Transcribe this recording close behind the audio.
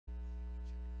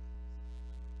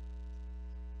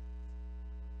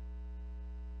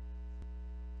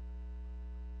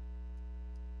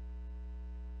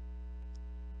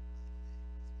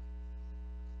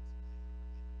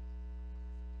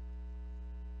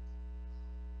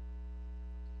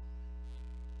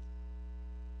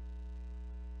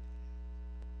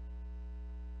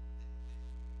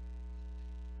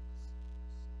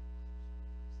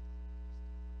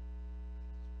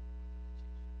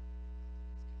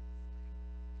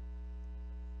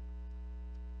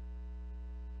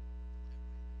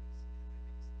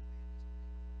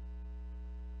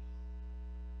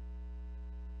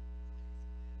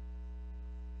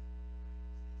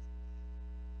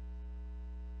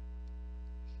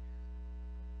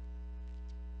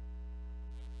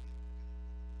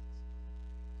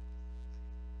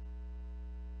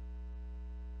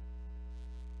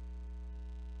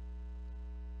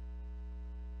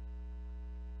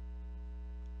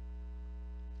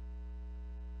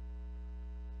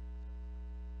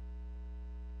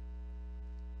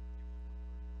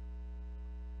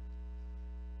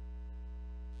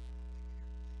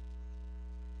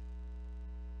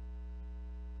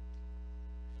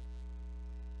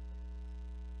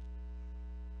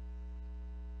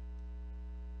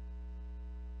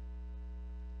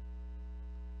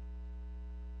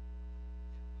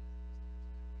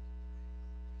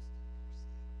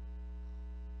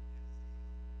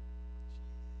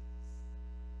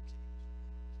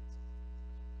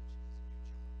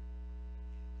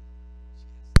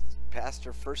passed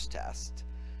her first test,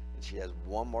 and she has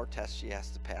one more test she has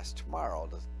to pass tomorrow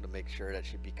to make sure that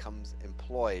she becomes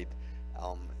employed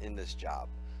in this job.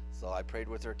 So I prayed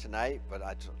with her tonight, but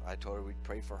I told her we'd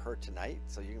pray for her tonight.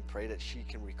 So you can pray that she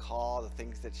can recall the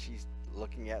things that she's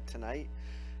looking at tonight.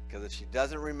 Because if she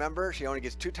doesn't remember, she only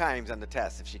gets 2 times on the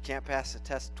test. If she can't pass the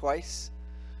test twice,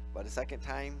 by the second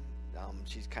time,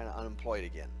 she's kind of unemployed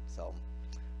again. So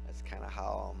that's kind of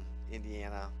how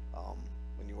Indiana,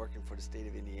 when you're working for the state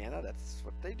of Indiana, that's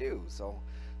what they do. So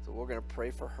we're going to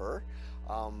pray for her.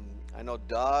 I know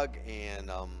Doug and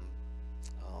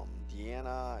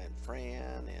Deanna and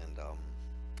Fran and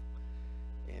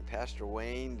Pastor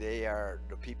Wayne, they are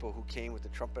the people who came with the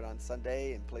trumpet on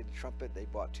Sunday and played the trumpet. They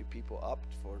brought 2 people up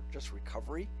for just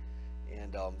recovery,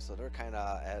 and so they're kind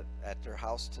of at their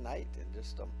house tonight and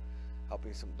just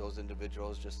helping those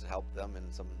individuals, just to help them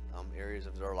in some areas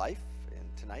of their life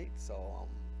and tonight. So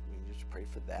we can just pray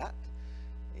for that,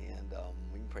 and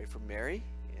we can pray for Mary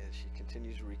as she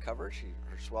continues to recover.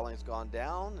 Her swelling's gone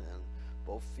down and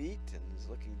both feet and is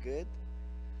looking good.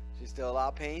 She's still a lot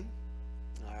of pain.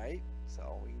 All right,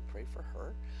 so we can pray for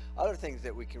her. Other things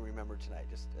that we can remember tonight,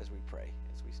 just as we pray,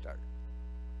 as we start.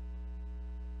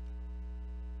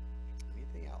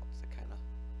 Anything else that kind of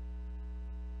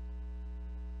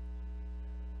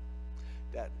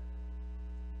that?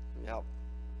 Yep.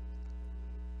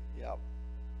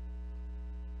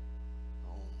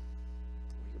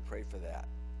 We can pray for that.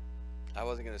 I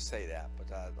wasn't going to say that, but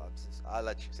I'll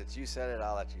let you. Since you said it,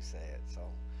 I'll let you say it. So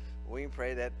we can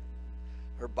pray that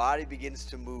her body begins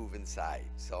to move inside,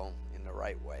 so in the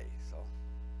right way. So,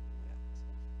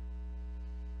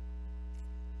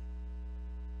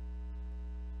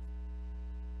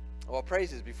 yeah. Well,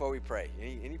 praises before we pray.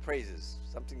 Any praises?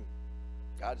 Something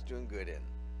God's doing good in.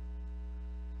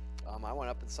 I went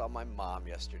up and saw my mom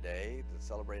yesterday to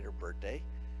celebrate her birthday,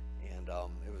 and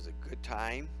it was a good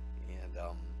time. And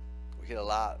we hit a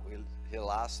lot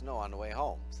of snow on the way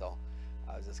home, so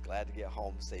I was just glad to get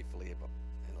home safely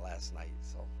last night.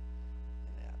 So,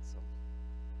 yeah, so.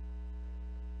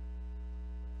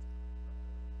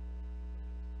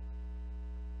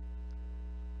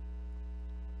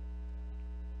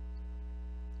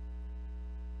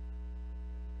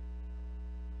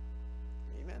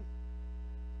 Amen.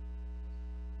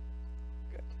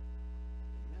 Good.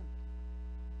 Amen.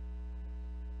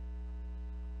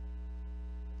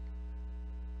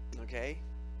 Okay.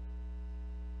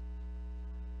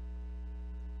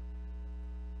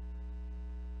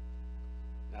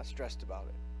 Not stressed about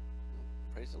it.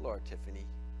 Praise the Lord, Tiffany.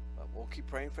 But we'll keep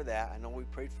praying for that. I know we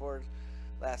prayed for it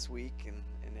last week, and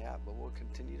yeah, but we'll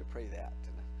continue to pray that.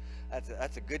 And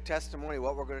that's a good testimony of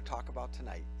what we're going to talk about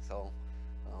tonight. So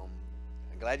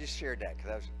I'm glad you shared that,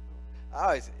 because I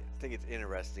always think it's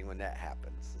interesting when that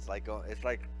happens. It's like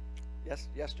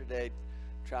yesterday,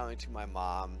 traveling to my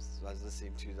mom's, I was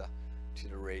listening to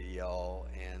the radio,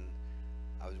 and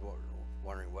I was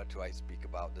wondering, what do I speak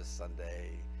about this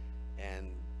Sunday? And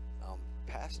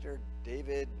Pastor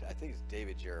David, I think it's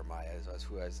David Jeremiah, is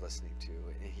who I was listening to,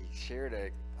 and he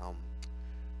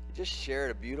just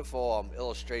shared a beautiful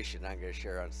illustration I'm going to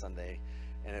share on Sunday,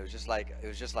 and it was just like,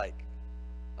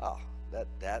 oh,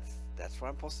 that's what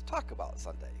I'm supposed to talk about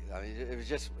Sunday. I mean,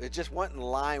 it just went in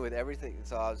line with everything.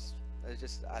 So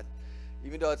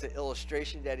even though it's an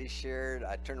illustration that he shared,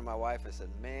 I turned to my wife and said,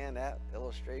 "Man, that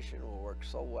illustration will work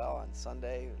so well on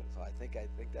Sunday." So I think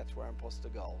that's where I'm supposed to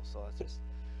go. So it's just,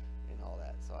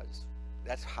 that. So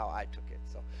that's how I took it.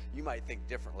 So you might think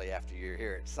differently after you're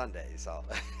here at Sunday. So.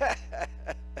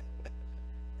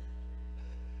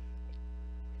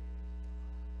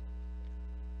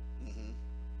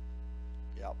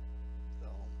 Yep. So.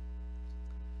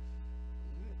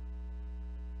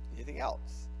 Anything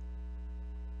else?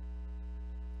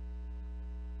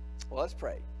 Well, let's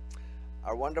pray.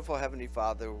 Our wonderful Heavenly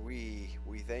Father, we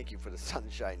thank you for the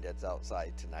sunshine that's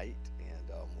outside tonight, and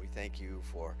we thank you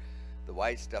for the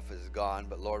white stuff is gone,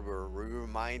 but Lord, we're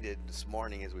reminded this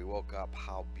morning as we woke up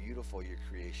how beautiful your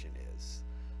creation is.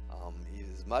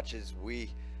 As much as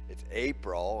it's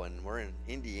April and we're in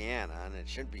Indiana and it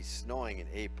shouldn't be snowing in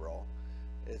April,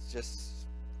 it's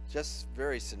just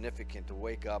very significant to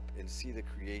wake up and see the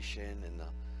creation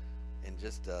and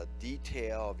just the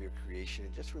detail of your creation.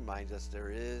 It just reminds us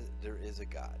there is a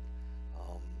God.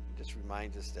 It just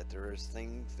reminds us that there is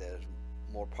things that are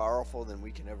more powerful than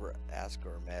we can ever ask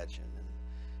or imagine.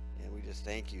 And we just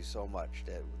thank you so much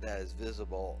that is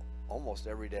visible almost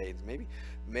every day.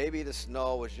 Maybe the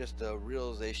snow was just a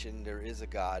realization there is a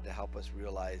God to help us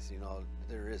realize,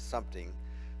 there is something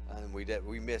that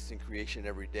we miss in creation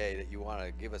every day, that you want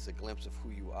to give us a glimpse of who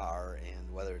you are,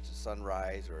 and whether it's a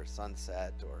sunrise or a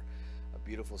sunset or a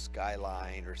beautiful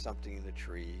skyline or something in the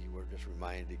tree. We're just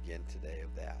reminded again today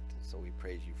of that. And so we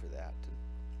praise you for that.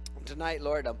 And tonight,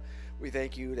 Lord, we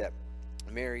thank you that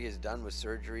Mary is done with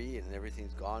surgery and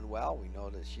everything's gone well. We know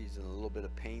that she's in a little bit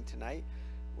of pain tonight.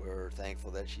 We're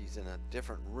thankful that she's in a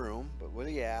different room, but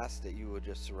we ask that you would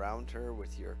just surround her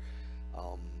with your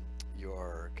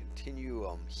continue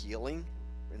healing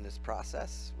in this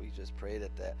process. We just pray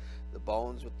that the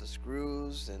bones with the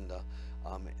screws and the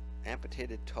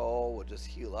amputated toe will just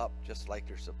heal up just like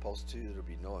they're supposed to. There'll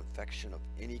be no infection of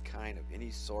any kind, of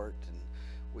any sort, and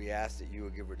we ask that you will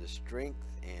give her the strength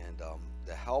and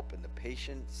the help and the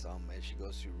patience as she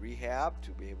goes through rehab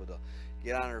to be able to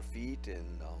get on her feet and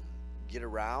get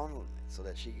around so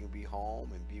that she can be home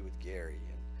and be with Gary.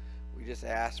 And we just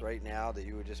ask right now that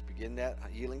you would just begin that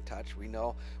healing touch. We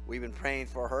know we've been praying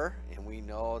for her, and we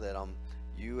know that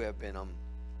you have been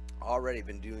already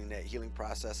been doing that healing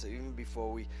process even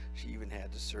before she even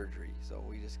had the surgery. So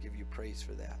we just give you praise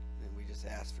for that, and we just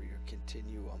ask for your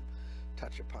continued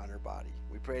touch upon her body.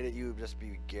 We pray that you would just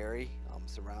be with Gary,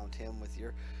 surround him with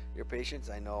your patience.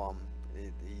 I know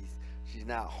she's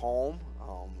not home,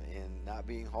 and not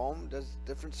being home does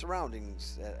different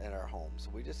surroundings at our home. So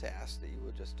we just ask that you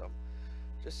would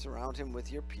just surround him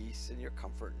with your peace and your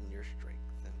comfort and your strength.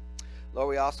 And Lord,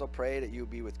 we also pray that you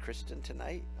would be with Kristen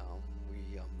tonight.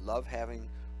 We love having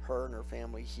her and her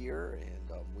family here,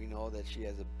 and we know that she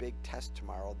has a big test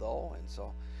tomorrow though, and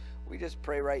so we just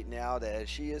pray right now that as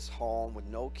she is home with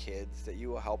no kids, that you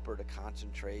will help her to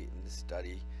concentrate and to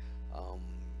study,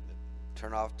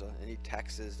 turn off any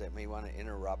texts that may want to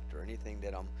interrupt or anything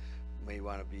that may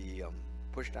want to be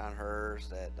pushed on her,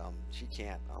 so that she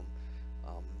can't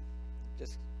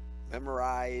just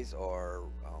memorize or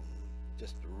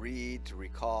just read to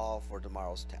recall for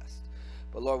tomorrow's test.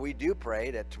 But Lord, we do pray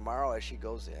that tomorrow as she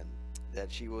goes in, that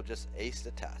she will just ace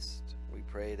the test. We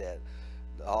pray that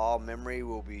all memory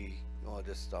will be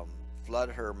just flood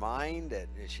her mind, that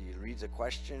as she reads a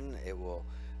question, it will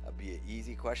be an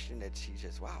easy question that she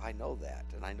just, wow, I know that,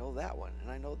 and I know that one,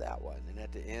 and I know that one. And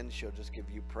at the end, she'll just give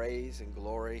you praise and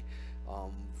glory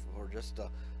for just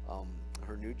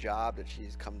her new job that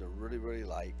she's come to really, really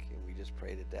like. And we just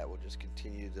pray that will just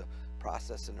continue to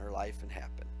process in her life and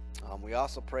happen. We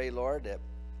also pray, Lord, that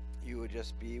you would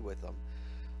just be with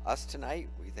us tonight.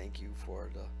 We thank you for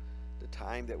the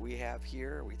time that we have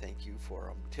here. We thank you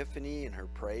for Tiffany and her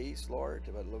praise, Lord.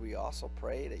 But we also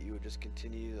pray that you would just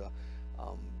continue to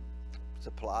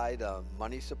supply the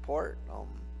money support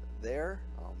there.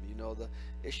 You know the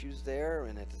issues there,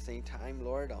 and at the same time,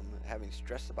 Lord, having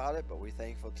stress about it, but we're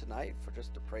thankful tonight for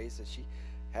just the praise that she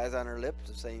has on her lips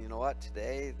of saying, you know what,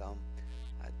 today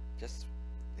it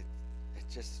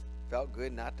just felt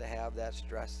good not to have that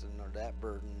stress or that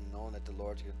burden, knowing that the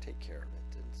Lord's going to take care of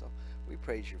it. And so we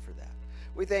praise you for that.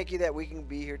 We thank you that we can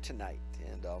be here tonight,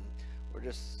 and we're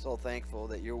just so thankful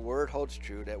that your word holds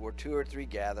true, that where 2 or 3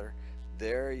 gather,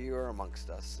 there you are amongst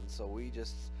us. And so we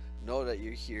just know that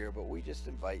you're here, but we just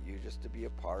invite you just to be a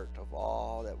part of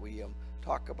all that we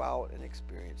talk about and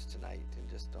experience tonight. And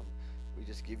just we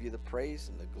just give you the praise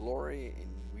and the glory. And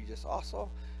we just also,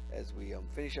 as we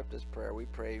finish up this prayer, we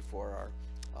pray for our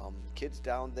kids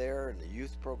down there and the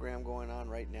youth program going on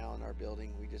right now in our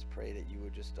building. We just pray that you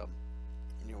would just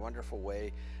in your wonderful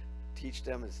way teach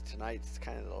them, as tonight's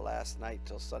kind of the last night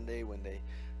till Sunday when they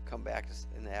come back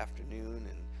in the afternoon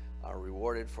and are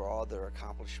rewarded for all their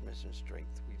accomplishments and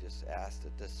strength. We just ask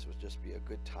that this would just be a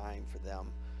good time for them,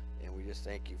 and we just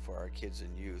thank you for our kids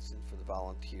and youth and for the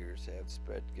volunteers that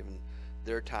have given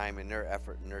their time and their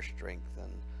effort and their strength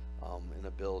and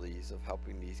abilities of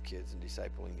helping these kids and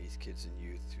discipling these kids and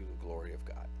youth through the glory of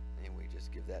God. And we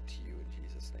just give that to you in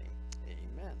Jesus' name.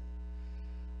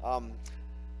 Amen.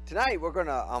 Tonight we're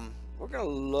gonna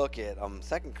look at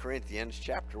 2 Corinthians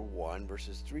chapter 1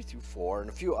 verses 3 through 4 and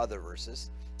a few other verses.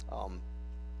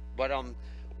 We're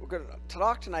gonna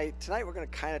talk tonight. Tonight we're gonna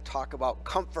kind of talk about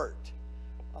comfort.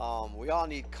 We all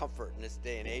need comfort in this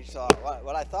day and age. So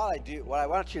what I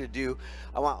want you to do,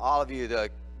 I want all of you to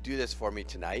do this for me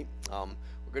tonight. We're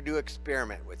gonna do an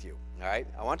experiment with you. All right.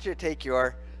 I want you to take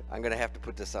I'm gonna have to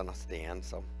put this on a stand.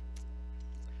 So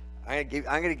I'm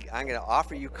gonna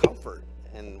offer you comfort,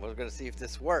 and we're gonna see if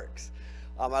this works.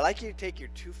 I'd like you to take your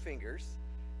 2 fingers,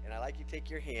 and I'd like you to take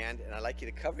your hand, and I'd like you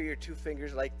to cover your 2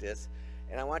 fingers like this,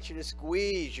 and I want you to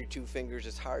squeeze your 2 fingers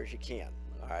as hard as you can.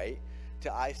 All right,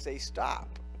 till I say stop.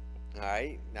 All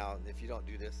right. Now, if you don't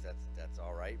do this, that's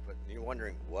all right. But you're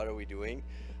wondering, what are we doing?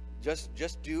 Just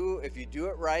if you do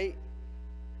it right,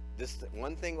 this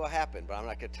one thing will happen, but I'm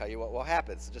not going to tell you what will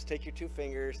happen. So just take your 2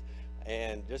 fingers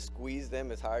and just squeeze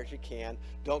them as hard as you can.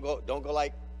 Don't go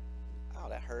like oh,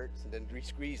 that hurts, and then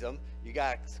re-squeeze them. You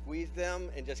got to squeeze them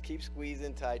and just keep squeezing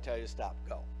until I tell you to stop.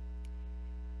 Go.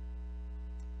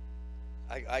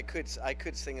 I could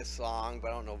sing a song, but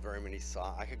I don't know very many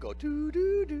songs. I could go do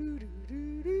do do do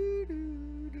do do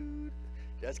do do.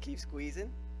 Just keep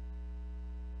squeezing,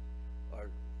 or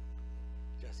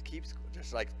just keep swimming,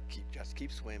 just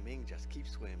keep swimming,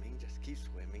 just keep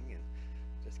swimming, and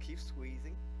just keep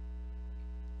squeezing.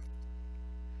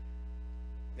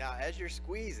 Now, as you're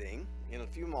squeezing, in a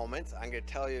few moments, I'm going to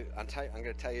tell you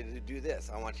to do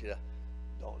this. I want you to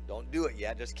don't do it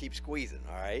yet. Just keep squeezing.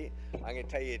 All right. I'm going to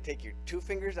tell you to take your 2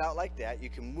 fingers out like that. You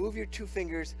can move your 2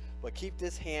 fingers, but keep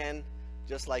this hand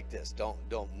just like this. Don't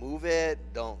move it.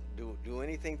 Don't do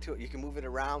anything to it. You can move it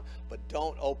around, but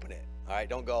don't open it. All right.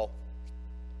 Don't go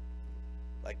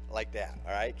like that.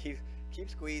 All right. Keep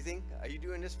squeezing. Are you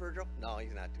doing this, Virgil? No,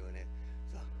 he's not doing it.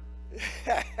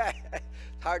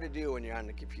 It's hard to do when you're on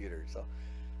the computer, so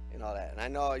and all that. And I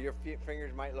know your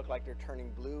fingers might look like they're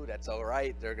turning blue. That's all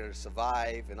right. They're going to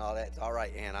survive and all that. It's all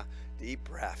right, Anna. Deep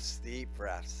breaths.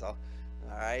 So,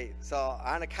 all right. So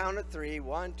on a count of 3,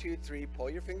 1, 2, 3, pull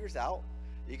your fingers out.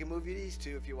 You can move these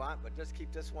 2 if you want, but just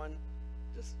keep this one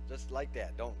just like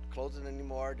that. Don't close it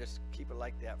anymore. Just keep it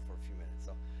like that for a few minutes.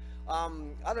 So,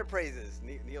 other praises.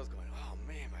 Neil's going, oh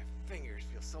man, my fingers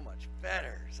feel so much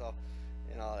better. So.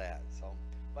 And all that. So,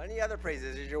 but any other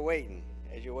praises as you're waiting?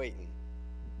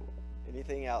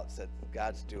 Anything else that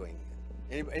God's doing?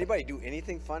 Anybody do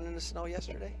anything fun in the snow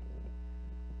yesterday?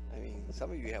 I mean,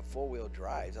 some of you have 4-wheel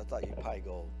drives. I thought you'd probably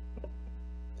go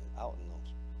out in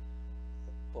those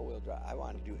 4-wheel drive. I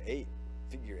wanted to do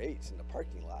figure 8s in the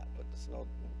parking lot, but the snow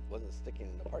wasn't sticking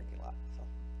in the parking lot. So.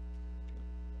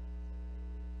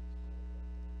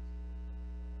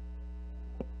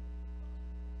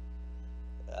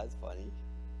 That's funny.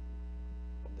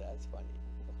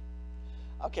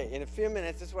 Okay, in a few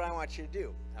minutes, this is what I want you to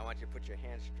do. I want you to put your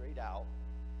hand straight out,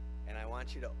 and I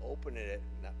want you to open it.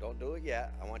 Now, don't do it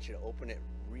yet. I want you to open it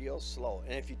real slow.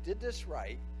 And if you did this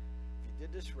right,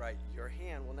 your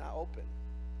hand will not open.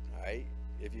 All right?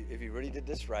 If you really did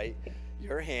this right,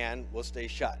 your hand will stay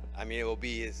shut. I mean, it'll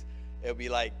be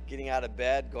like getting out of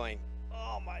bed, going,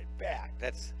 oh my back.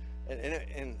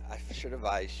 And I should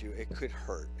advise you, it could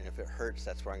hurt. And if it hurts,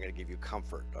 that's where I'm going to give you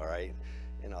comfort, all right,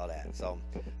 and all that. So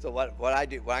what I'm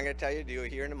going to tell you to do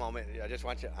here in a moment,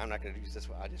 I'm not going to use this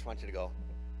one. I just want you to go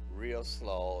real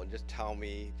slow and just tell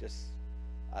me,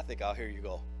 I think I'll hear you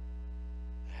go,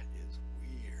 that is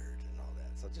weird, and all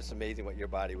that. So just amazing what your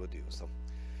body will do. So,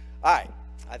 all right,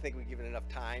 I think we've given enough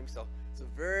time. So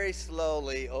very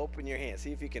slowly open your hand.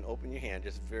 See if you can open your hand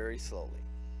just very slowly.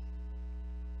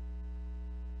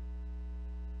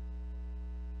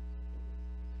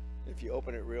 If you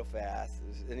open it real fast,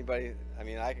 is anybody? I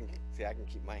mean, I can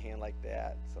keep my hand like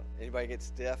that. So anybody get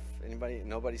stiff?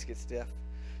 Nobody gets stiff.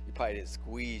 You probably didn't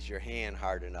squeeze your hand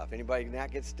hard enough. Anybody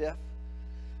not get stiff?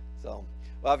 So,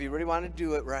 well, if you really want to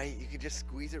do it right, you could just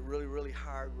squeeze it really, really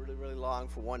hard, really, really long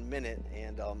for 1 minute,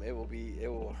 and it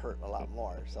will hurt a lot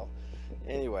more. So,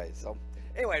 anyway,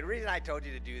 the reason I told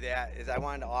you to do that is I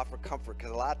wanted to offer comfort,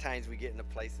 because a lot of times we get in a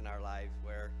place in our lives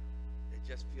where it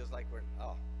just feels like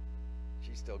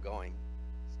she's still going.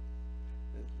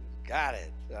 Got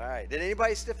it. All right. Did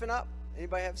anybody stiffen up?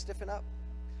 Anybody have stiffen up?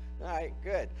 All right,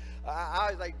 good. I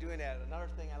always like doing that. Another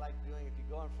thing I like doing, if you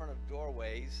go in front of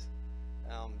doorways,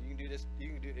 you can do this. You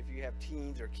can do if you have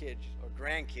teens or kids or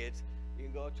grandkids. You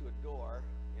can go to a door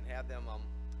and have them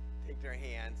take their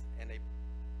hands, and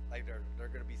they're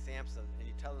going to be Samson, and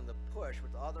you tell them to push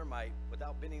with all their might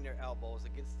without bending their elbows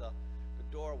against the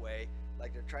doorway,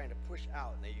 like they're trying to push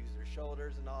out, and they use their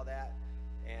shoulders and all that.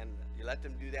 And you let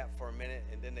them do that for a minute,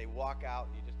 and then they walk out,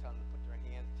 and you just tell them to put their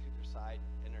hands to their side,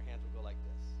 and their hands will go like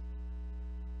this,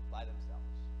 by themselves.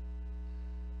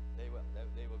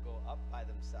 They will go up by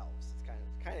themselves.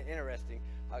 It's kind of interesting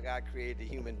how God created the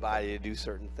human body to do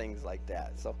certain things like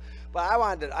that. So, but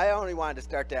I only wanted to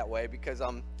start that way because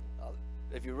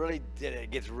if you really did it,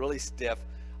 it gets really stiff.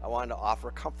 I wanted to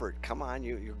offer comfort. Come on,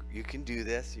 you can do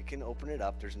this. You can open it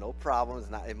up. There's no problem.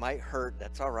 It might hurt.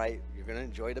 That's all right. You're going to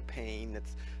enjoy the pain.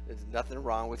 There's nothing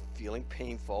wrong with feeling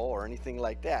painful or anything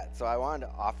like that. So I wanted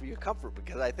to offer you comfort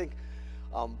because I think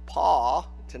Paul,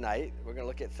 tonight, we're going to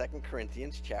look at 2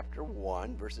 Corinthians chapter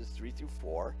 1, verses 3 through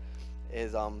 4,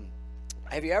 is,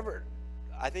 have you ever,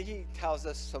 I think he tells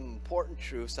us some important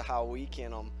truths to how we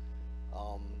can,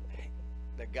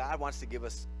 that God wants to give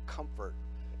us comfort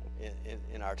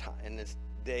in our time, in this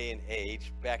day and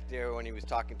age. Back there when he was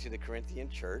talking to the Corinthian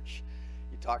church,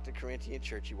 he talked to the Corinthian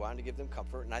church, he wanted to give them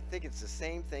comfort, and I think it's the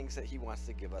same things that he wants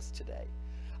to give us today.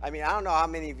 I mean, I don't know how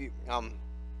many of you,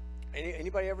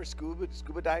 anybody ever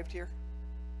scuba dived here?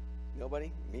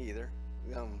 Nobody? Me either.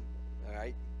 All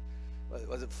right.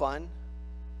 Was it fun?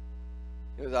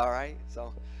 It was all right.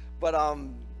 So, but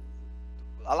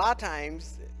a lot of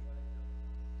times,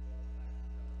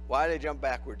 why do they jump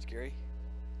backwards, Gary?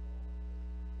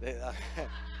 They, all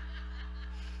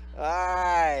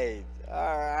right,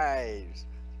 all right.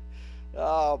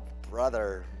 Oh,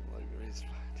 brother.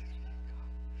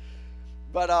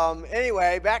 But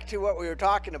anyway, back to what we were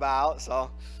talking about. So,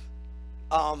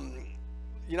 um,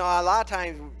 a lot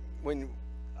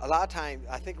of times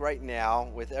I think right now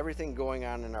with everything going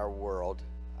on in our world,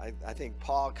 I think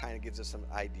Paul kind of gives us some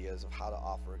ideas of how to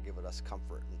offer, give us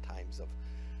comfort in times of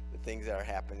the things that are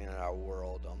happening in our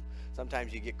world.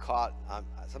 Sometimes you get caught.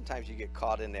 Sometimes you get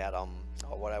caught in that.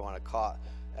 What I want to call.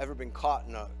 Ever been caught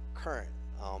in a current?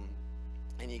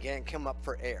 And you can't come up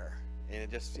for air, and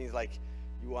it just seems like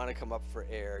you want to come up for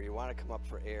air. You want to come up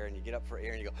for air, and you get up for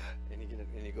air, and you go,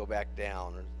 and you go back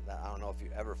down. I don't know if you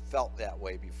ever felt that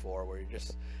way before, where it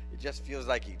just feels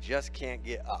like you just can't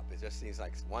get up. It just seems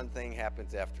like one thing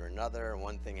happens after another, and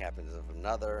one thing happens after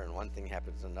another, and one thing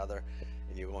happens another,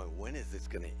 and you're going, when is this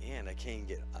going to end? I can't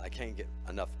get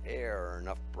enough air or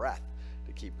enough breath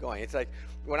to keep going. It's like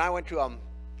when I went to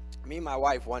me and my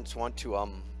wife once went to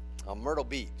Myrtle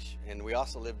Beach, and we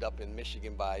also lived up in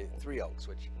Michigan by Three Oaks,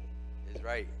 which is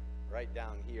right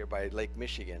down here by Lake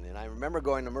Michigan. And I remember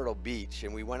going to Myrtle Beach,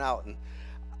 and we went out, and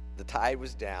the tide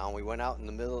was down. We went out in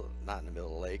the middle, not in the middle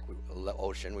of the lake,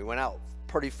 ocean. We went out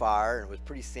pretty far, and it was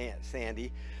pretty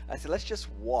sandy. I said, let's just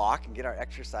walk and get our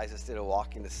exercise instead of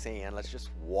walking the sand. Let's just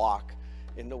walk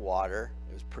in the water.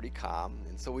 It was pretty calm,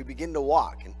 and so we began to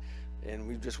walk, and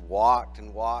we just walked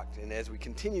and walked. And as we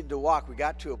continued to walk, we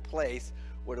got to a place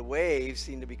where the waves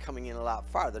seemed to be coming in a lot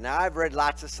farther. Now, I've read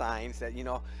lots of signs that,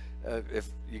 if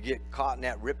you get caught in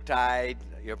that riptide,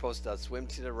 you're supposed to swim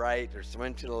to the right or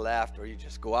swim to the left, or you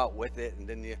just go out with it, and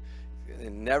then you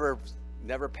never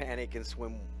panic and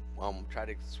swim, try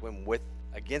to swim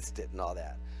against it and all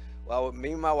that. Well,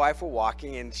 me and my wife were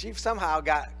walking, and she somehow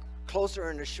got closer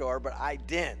in the shore, but I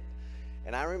didn't.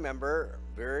 And I remember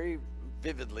very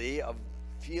vividly of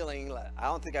feeling like, I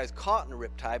don't think I was caught in the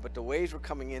riptide, but the waves were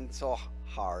coming in so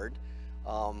hard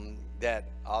that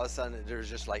all of a sudden there's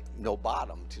just like no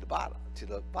bottom to the bottom,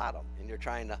 and you're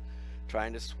trying to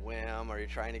swim, or you're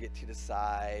trying to get to the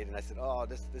side. And I said, oh,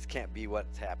 this can't be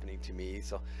what's happening to me.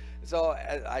 So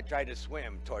I tried to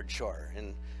swim toward shore,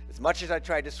 and as much as I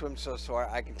tried to swim so shore,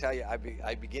 I can tell you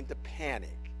I begin to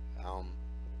panic,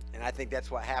 and I think that's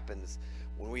what happens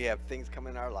when we have things come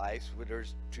in our lives.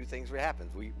 There's two things that happen.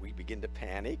 We begin to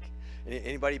panic.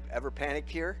 Anybody ever panicked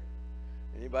here?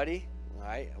 Anybody? All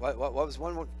right. What was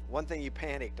one thing you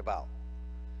panicked about?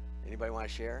 Anybody want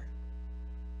to share?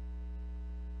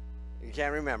 You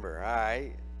can't remember. All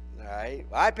right.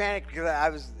 Well, I panicked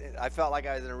because I felt like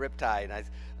I was in a riptide, and I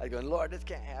was going, Lord, this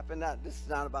can't happen. This is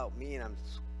not about me. And I'm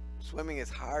swimming as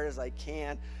hard as I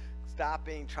can,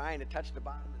 stopping, trying to touch the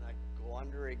bottom, and I go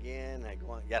under again. I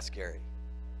go on. Yes, Gary.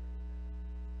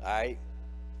 All right.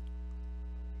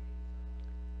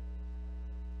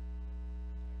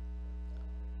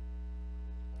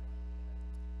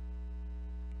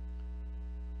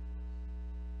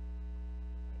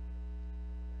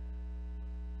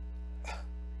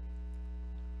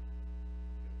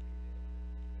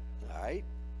 All right.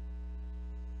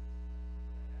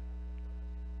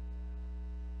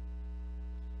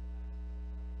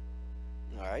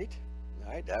 All right.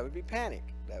 All right. That would be panic.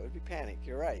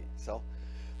 You're right. So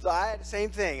I had the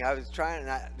same thing. I was trying,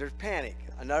 there's panic.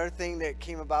 Another thing that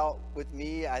came about with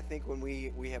me, I think when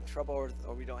we have trouble,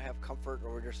 or we don't have comfort,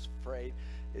 or we're just afraid,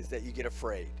 is that you get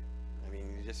afraid. I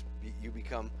mean, you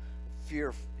become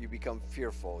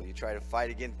fearful. You try to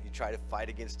fight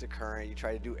against the current. You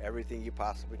try to do everything you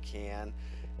possibly can.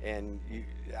 And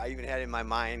I even had in my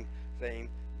mind saying,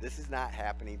 this is not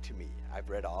happening to me. I've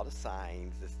read all the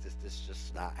signs. This is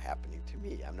just not happening to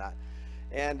me. I'm not.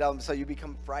 And so you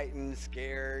become frightened,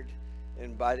 scared,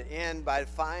 and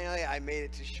finally I made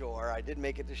it to shore. I did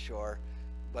make it to shore,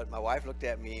 but my wife looked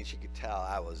at me and she could tell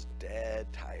I was dead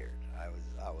tired. I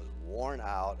was worn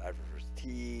out. I was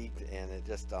fatigued, and it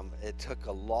took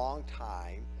a long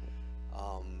time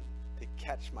to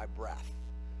catch my breath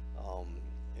and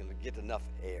to get enough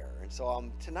air. And so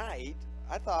tonight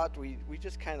I thought we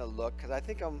just kind of look, because I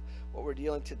think what we're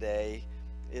dealing today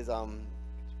is I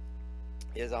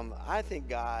think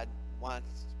God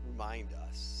wants to remind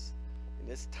us in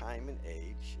this time and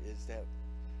age is that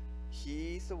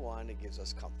He's the one that gives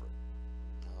us comfort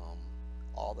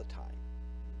all the time.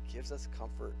 He gives us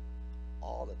comfort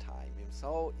all the time, and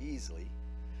so easily.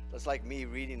 Just like me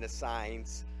reading the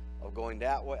signs of going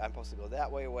that way, I'm supposed to go that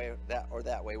way,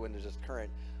 that way when there's this current.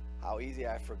 how easy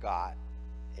I forgot,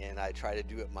 and I try to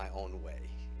do it my own way,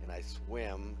 and I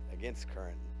swim against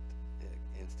current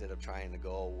instead of trying to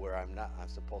go where I'm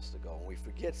supposed to go. And we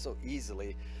forget so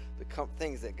easily the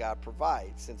things that God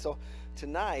provides. And so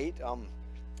tonight,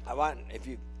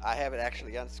 I have it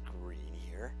actually on screen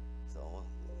here. So,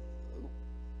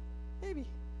 maybe.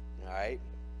 All right.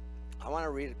 I want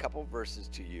to read a couple verses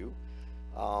to you,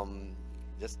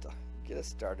 just to get us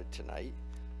started tonight.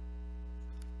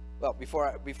 Well,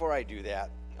 before I do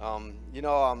that,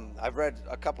 I've read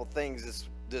a couple things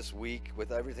this week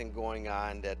with everything going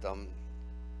on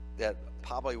that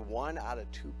probably 1 out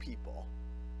of 2 people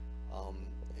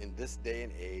in this day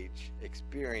and age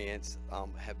experience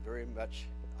have very much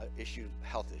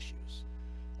health issues,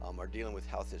 are dealing with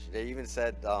health issues. They even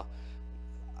said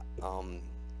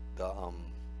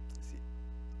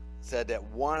said that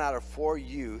 1 out of 4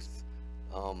 youth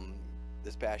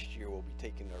this past year will be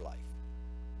taking their life.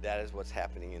 That is what's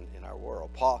happening in our world.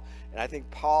 I think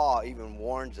Paul even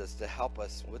warns us to help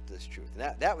us with this truth.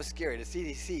 And that was scary. The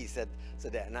CDC said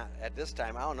that. Not at this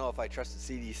time. I don't know if I trust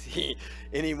the CDC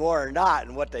anymore or not,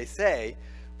 and what they say.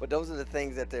 But those are the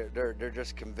things that they're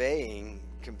just conveying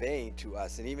to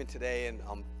us. And even today, and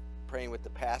praying with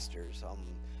the pastors,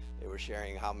 they were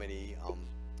sharing how many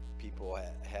people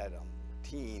had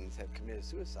teens have committed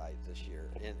suicide this year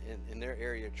in their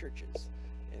area churches.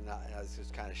 And I was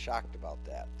just kind of shocked about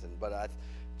that. But it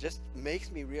just makes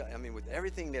me real. I mean, with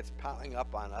everything that's piling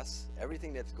up on us,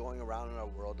 everything that's going around in our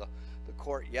world, the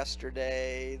court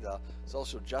yesterday, the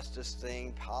social justice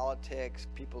thing, politics,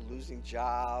 people losing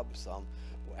jobs,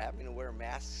 having to wear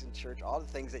masks in church, all the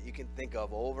things that you can think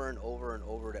of over and over and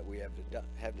over that we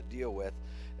have to deal with.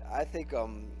 I think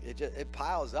it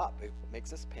piles up. It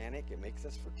makes us panic. It makes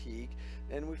us fatigue,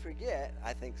 and we forget,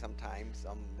 I think, sometimes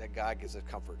that God gives us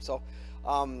comfort. So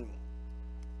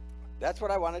that's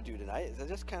what I want to do tonight. Is I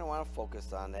just kind of want to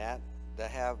focus on that.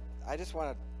 I just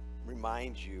want to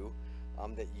remind you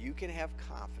that you can have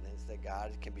confidence that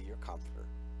God can be your comforter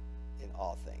in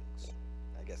all things.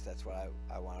 I guess that's what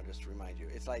I want to just remind you.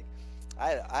 It's like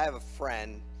I have a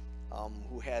friend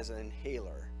who has an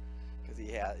inhaler because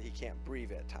he can't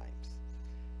breathe at times.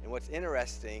 And what's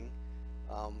interesting,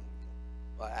 well,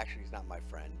 actually he's not my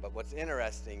friend, but what's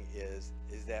interesting is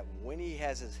that when he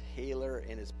has his inhaler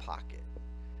in his pocket,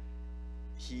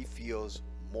 he feels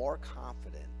more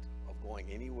confident of going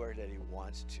anywhere that he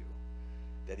wants to,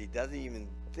 that he doesn't even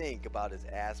think about his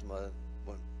asthma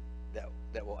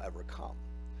that will ever come.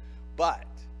 But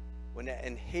when that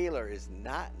inhaler is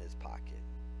not in his pocket,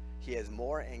 he has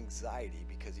more anxiety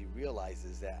because he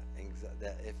realizes that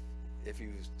if he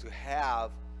was to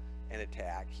have an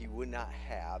attack, he would not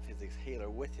have his inhaler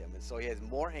with him, and so he has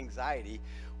more anxiety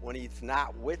when he's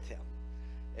not with him.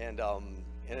 And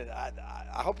I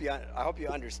hope you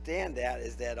understand that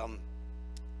is that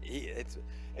it's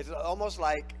almost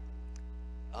like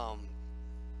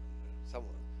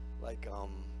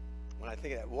when I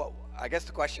think of that, I guess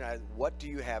the question is, what do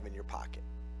you have in your pocket?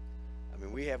 I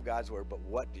mean, we have God's word, but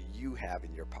what do you have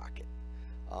in your pocket?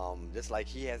 Just like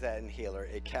he has that inhaler,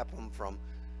 it kept him from,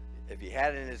 if he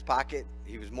had it in his pocket,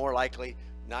 he was more likely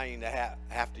not even to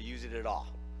have to use it at all.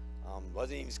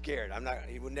 Wasn't even scared.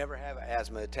 He would never have an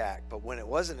asthma attack. But when it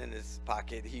wasn't in his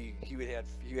pocket, he would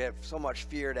have so much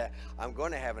fear that I'm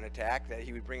going to have an attack, that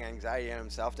he would bring anxiety on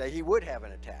himself that he would have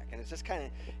an attack. And it's just kind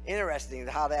of interesting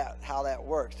how that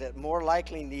works. That more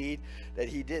likely need that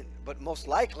he didn't, but most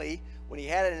likely when he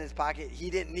had it in his pocket, he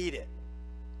didn't need it.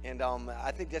 And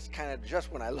I think that's kind of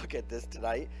just when I look at this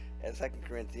tonight at 2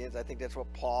 Corinthians, I think that's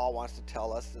what Paul wants to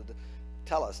tell us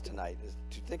tonight, is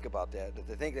to think about that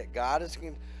to think that God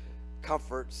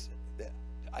comforts, that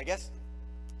I guess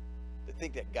to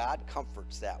think that God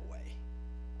comforts that way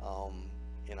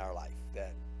in our life,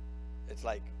 that it's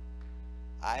like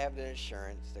I have the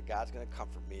assurance that God's going to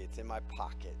comfort me. It's in my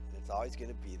pocket and it's always going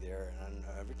to be there, and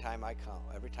every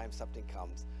time something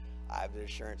comes, I have the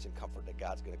assurance and comfort that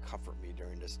God's going to comfort me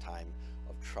during this time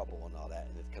of trouble and all that,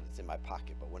 and it's because it's in my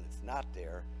pocket. But when it's not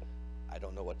there, I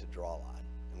don't know what to draw on,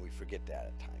 and we forget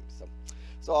that at times.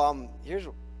 So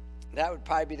that would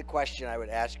probably be the question I would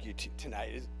ask you tonight: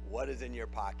 is what is in your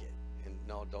pocket? And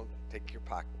no, don't take your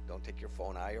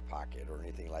phone out of your pocket or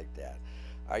anything like that.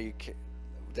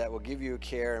 That will give you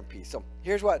care and peace. So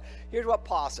here's what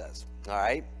Paul says. All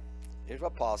right, here's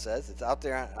what Paul says. It's out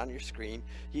there on your screen.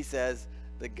 He says,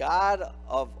 "The God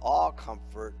of all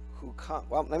comfort,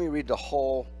 well, let me read the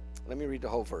whole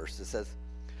verse. It says,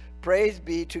 "Praise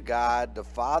be to God, the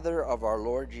Father of our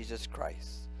Lord Jesus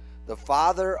Christ, the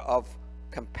Father of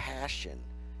compassion,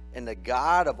 and the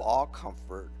God of all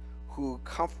comfort, who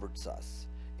comforts us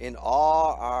in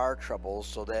all our troubles,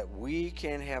 so that we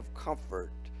can have comfort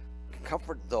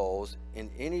those in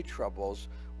any troubles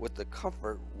with the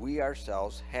comfort we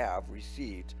ourselves have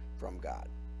received from God.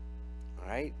 All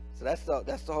right? So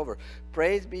that's the whole verse.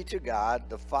 Praise be to God,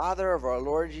 the Father of our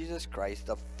Lord Jesus Christ,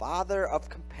 the Father of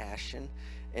compassion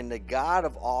and the God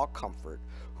of all comfort,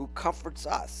 who comforts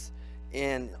us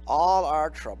in all our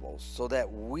troubles, so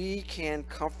that we can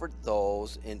comfort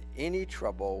those in any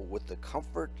trouble with the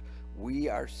comfort we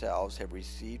ourselves have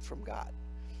received from God.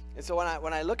 And so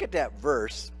when I look at that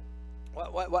verse,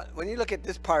 when you look at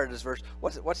this part of this verse,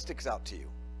 what sticks out to you?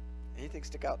 Anything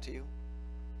stick out to you?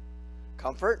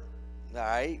 Comfort, all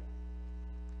right.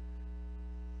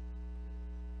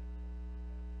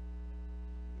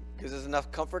 Gives us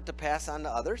enough comfort to pass on to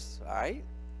others, all right.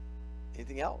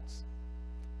 Anything else?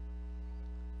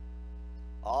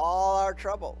 All our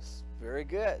troubles, very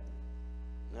good.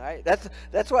 All right,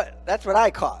 that's what I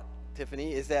caught,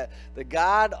 Tiffany, is that the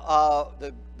God of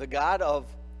the God of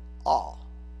all.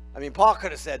 I mean, Paul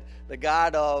could have said the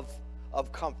God of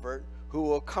comfort, who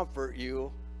will comfort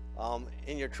you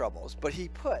in your troubles. But he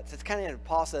puts, it's kind of,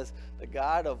 Paul says, the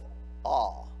God of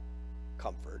all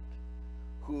comfort,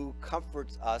 who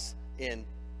comforts us in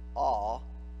all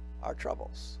our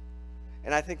troubles.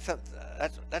 And I think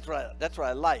that's what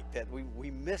I like, that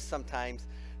we miss sometimes,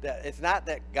 that it's not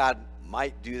that God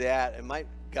might do that,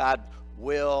 God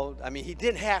will. I mean, he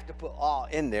didn't have to put all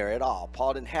in there at all.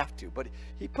 Paul didn't have to, but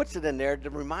he puts it in there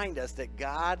to remind us that the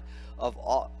God of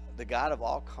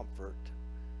all comfort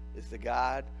is the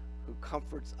God who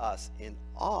comforts us in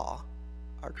all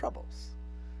our troubles.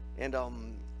 And I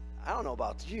don't know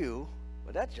about you,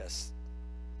 but that just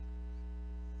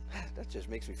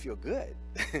makes me feel good.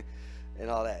 And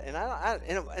all that, and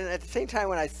and at the same time,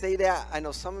 when I say that, I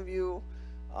know some of you,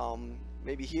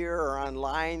 maybe here or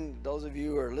online, those of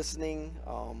you who are listening,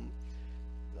 a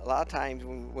lot of times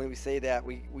when we say that,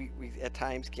 we at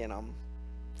times can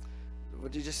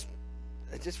it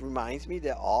just reminds me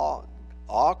that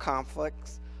all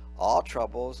conflicts, all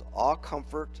troubles, all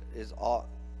comfort is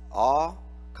all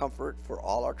comfort for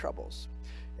all our troubles.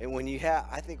 And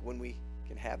I think when we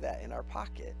can have that in our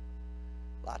pocket,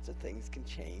 lots of things can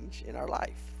change in our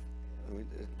life.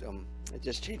 It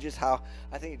just changes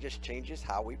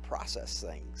how we process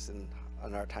things in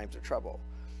our times of trouble.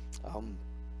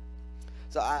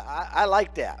 So I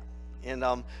like that. And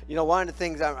one of the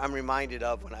things I'm reminded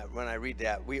of when I read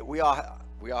that,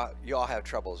 you all have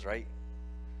troubles, right?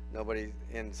 Nobody,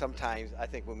 and sometimes I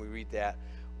think when we read that,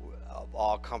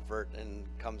 all comfort and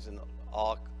comes in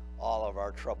all of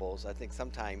our troubles, I think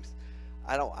sometimes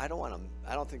I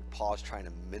don't think Paul's trying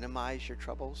to minimize your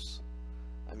troubles.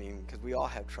 I mean, because we all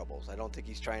have troubles. I don't think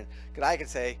he's trying, because I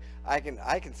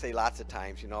can say lots of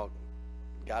times,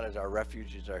 God is our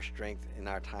refuge, is our strength in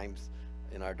our times,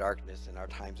 in our darkness, in our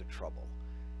times of trouble.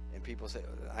 And people say,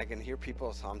 I can hear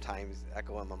people sometimes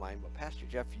echo in my mind, but Pastor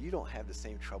Jeff, you don't have the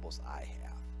same troubles I have.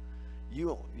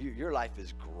 Your life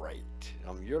is great.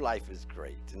 Your life is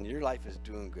great, and your life is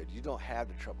doing good. You don't have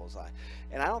the troubles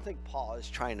and I don't think Paul is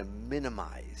trying to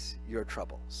minimize your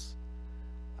troubles.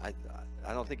 I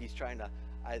don't think he's trying to.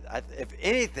 If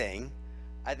anything,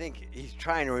 I think he's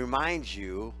trying to remind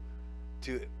you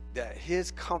that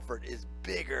his comfort is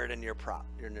bigger than your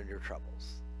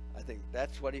troubles. I think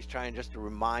that's what he's trying, just to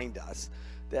remind us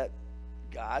that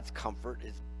God's comfort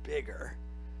is bigger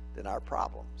than our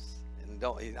problems.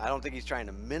 I don't think he's trying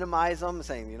to minimize them,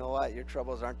 saying, you know what, your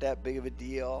troubles aren't that big of a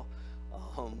deal.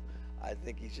 I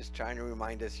think he's just trying to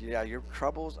remind us, yeah, your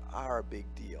troubles are a big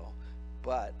deal,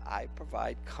 but I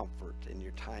provide comfort in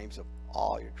your times of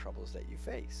all your troubles that you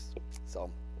face. So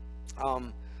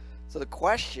the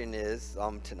question is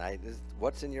tonight is,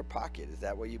 what's in your pocket? Is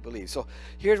that what you believe? So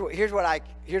here's what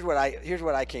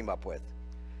I came up with.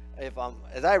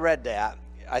 As I read that,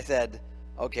 I said,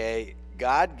 okay,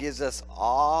 God gives us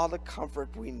all the comfort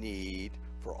we need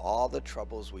for all the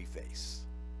troubles we face.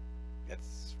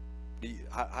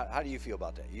 How do you feel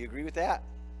about that? You agree with that?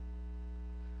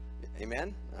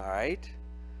 Amen? All right.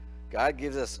 God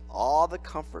gives us all the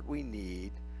comfort we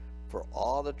need for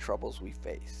all the troubles we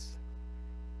face.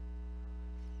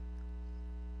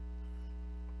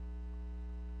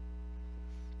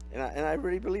 And I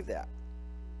really believe that.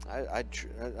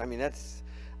 I mean,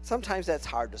 sometimes that's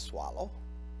hard to swallow.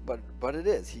 But it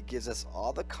is. He gives us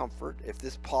all the comfort. If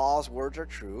this Paul's words are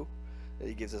true, that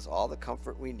he gives us all the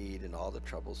comfort we need in all the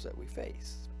troubles that we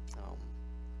face.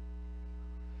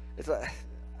 It's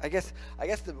I guess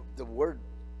the word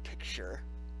picture.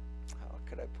 How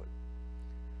could I put?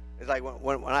 It's like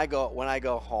when I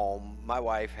go home, my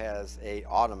wife has a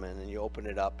ottoman, and you open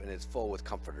it up, and it's full with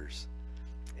comforters.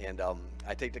 And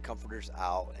I take the comforters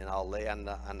out, and I'll lay on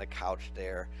the couch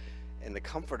there. And the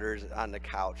comforters on the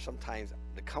couch, sometimes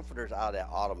the comforters out of that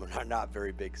ottoman are not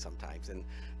very big sometimes, and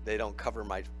they don't cover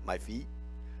my feet.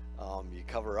 You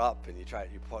cover up, and you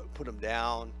put them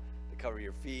down to cover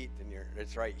your feet, and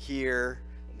it's right here.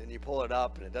 And then you pull it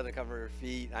up, and it doesn't cover your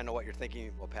feet. I know what you're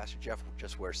thinking. Well, Pastor Jeff,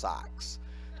 just wear socks.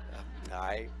 All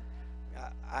right.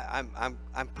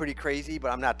 I'm pretty crazy,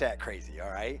 but I'm not that crazy. All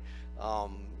right.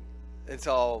 And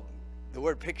so the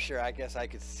word picture, I guess I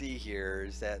could see here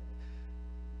is that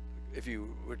if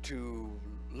you were to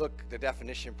look the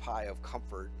definition pie of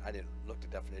comfort, I didn't look the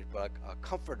definition, but a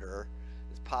comforter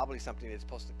is probably something that's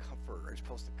supposed to comfort, or it's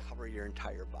supposed to cover your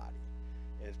entire body.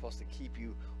 And it's supposed to keep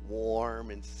you warm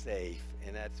and safe.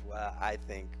 And that's what I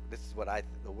think, this is what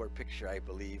the word picture, I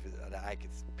believe, that I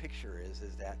could picture is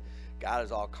that God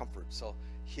is all comfort. So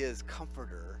his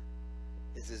comforter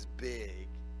is as big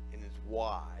and as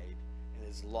wide and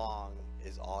as long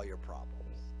as all your problems.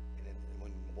 And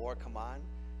when more come on,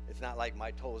 it's not like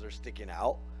my toes are sticking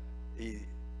out. The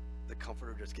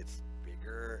comforter just gets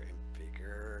bigger and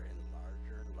bigger and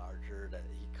larger, that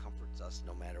he comforts us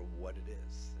no matter what it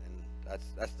is. And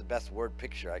that's the best word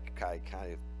picture I could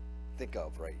kind of think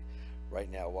of right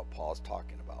now, what Paul's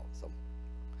talking about. So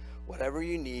whatever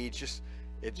you need,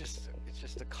 it's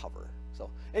just a cover. So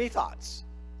any thoughts?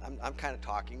 I'm kind of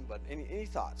talking, but any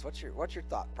thoughts? What's your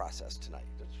thought process tonight?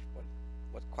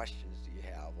 What questions do you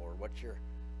have, or what's your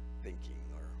thinking?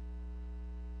 Or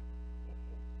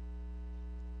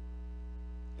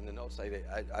in the notes,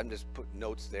 I'm just putting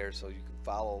notes there so you can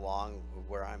follow along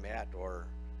where I'm at, or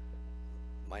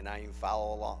might not even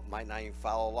follow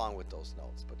along with those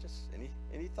notes. But just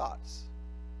any thoughts?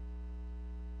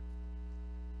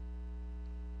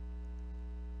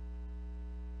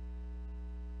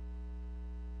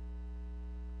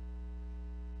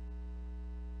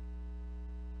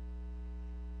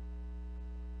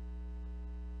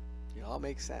 It all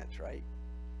makes sense, right?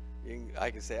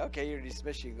 I can say, okay, you're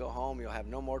dismissed, you can go home, you'll have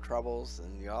no more troubles,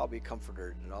 and you'll all be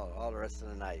comforted and all the rest of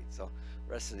the night. So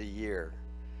rest of the year,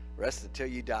 rest until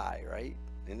you die, right?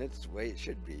 And that's the way it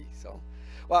should be. So,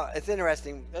 well, it's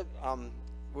interesting.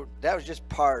 That was just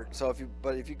part. So if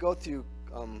you go through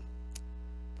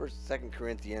First, 2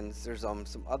 Corinthians, there's some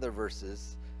other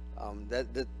verses.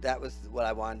 That was what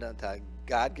I wanted to tell you.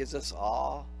 God gives us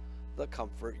all the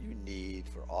comfort you need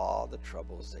for all the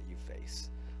troubles that you face,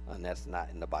 and that's not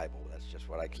in the Bible. That's just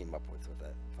what I came up with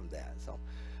that, from that. So,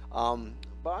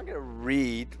 but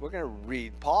we're gonna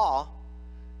read Paul.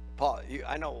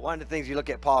 I know one of the things you look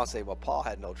at Paul and say, well, Paul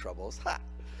had no troubles. Ha!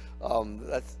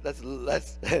 Let's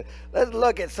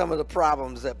look at some of the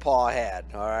problems that Paul had.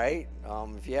 All right.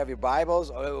 If you have your Bibles,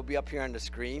 it will be up here on the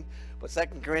screen. But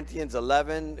 2 Corinthians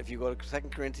 11, if you go to 2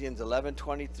 Corinthians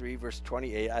 11:23, verse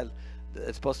 28,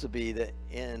 it's supposed to be the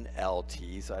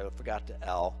NLT, so I forgot the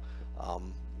L.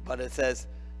 But it says,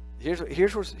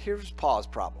 here's Paul's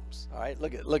problems. All right,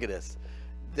 look at this.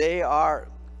 Are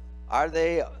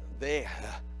they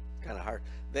kind of hard.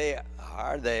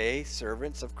 Are they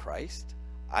servants of Christ?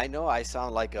 I know I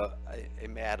sound like a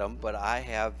madam, but I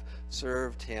have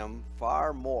served him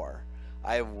far more.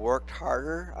 I have worked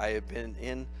harder. I have been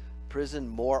in prison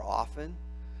more often,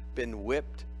 been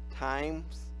whipped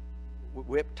times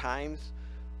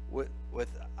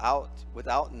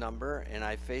without number, and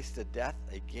I faced the death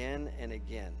again and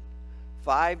again.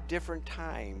 5 different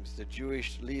times the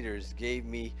Jewish leaders gave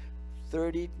me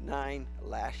 39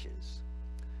 lashes.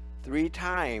 3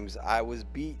 times I was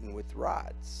beaten with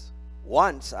rods.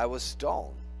 Once I was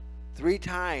stoned. 3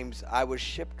 times I was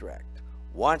shipwrecked.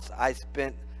 Once I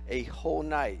spent a whole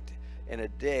night and a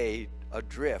day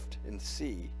adrift in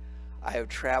sea. I have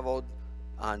traveled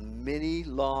on many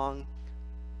long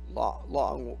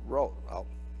road. Oh,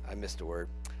 I missed a word.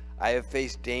 I have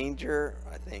faced danger,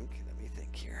 I think. Let me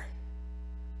think here.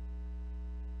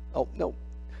 Oh, no.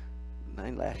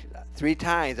 9 lashes. 3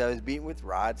 times I was beaten with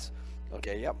rods.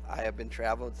 Okay, yep. I have been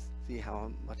traveled. See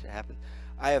how much it happened.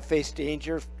 I have faced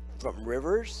danger from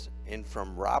rivers and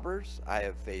from robbers. I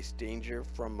have faced danger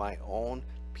from my own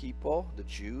people, the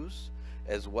Jews,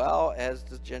 as well as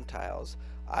the Gentiles.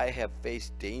 I have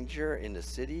faced danger in the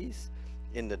cities,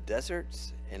 in the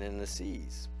deserts, and in the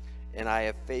seas. And I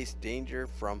have faced danger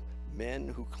from men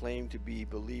who claim to be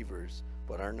believers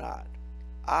but are not.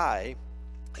 I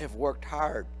have worked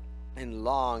hard and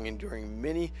long, enduring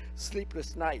many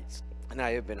sleepless nights, and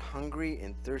I have been hungry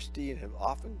and thirsty and have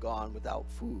often gone without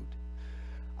food.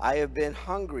 I have been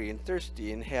hungry and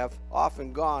thirsty and have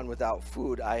often gone without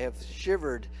food. I have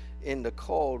shivered in the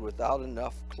cold without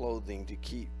enough clothing to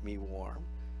keep me warm.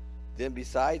 Then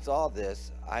besides all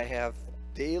this, I have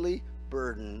daily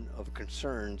burden of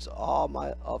concerns all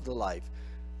my of the life.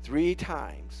 3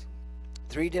 times,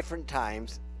 3 different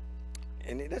times,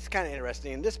 and that's kind of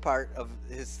interesting. In this part of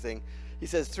his thing, he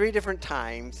says 3 different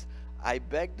times, I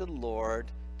begged the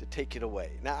Lord to take it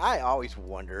away. Now, I always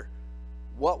wonder,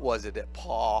 what was it that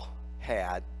Paul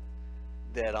had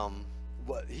that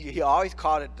what he always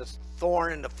called it the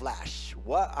thorn in the flesh.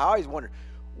 What I always wondered,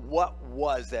 what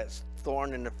was that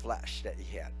thorn in the flesh that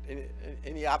he had?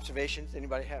 Any observations?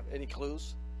 Anybody have any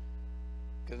clues?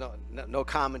 Because no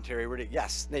commentary really.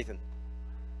 Yes, Nathan.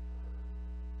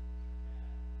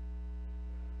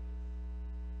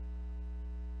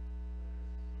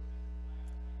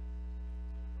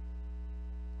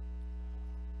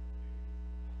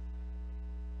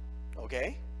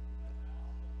 Okay.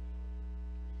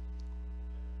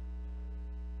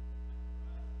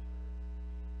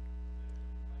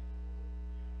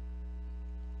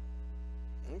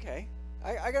 Okay.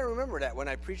 I gotta remember that. When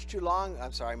I preached too long,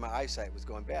 I'm sorry, my eyesight was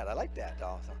going bad. I like that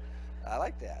also. I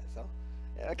like that. So,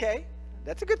 okay,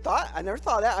 that's a good thought. I never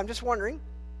thought of that. I'm just wondering.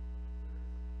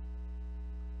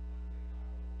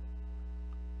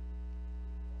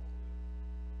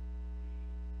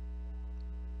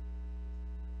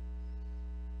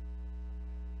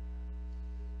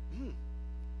 Hmm.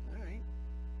 All right.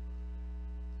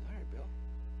 All right, Bill.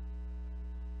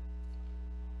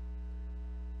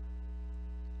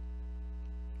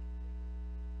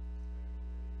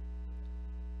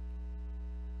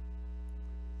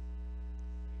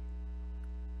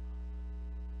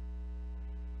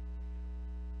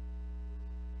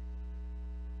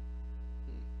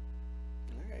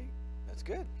 All right. That's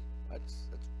good. That's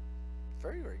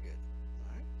very, very good.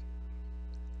 All right.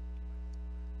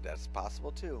 That's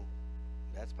possible too.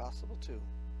 That's possible too.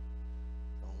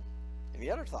 So, any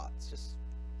other thoughts? Just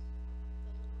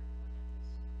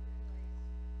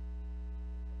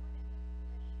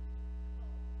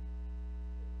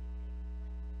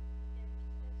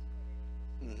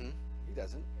mm-hmm. He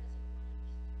doesn't.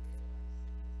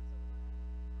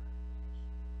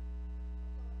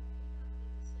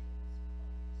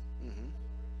 Mm-hmm.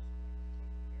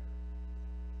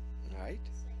 All right.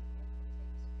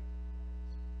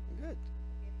 Good.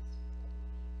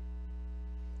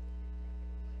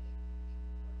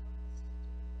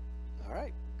 All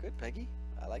right. Good, Peggy.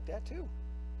 I like that too.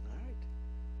 All right.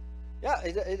 Yeah,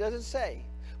 it doesn't say.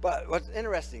 But what's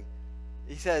interesting,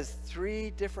 he says 3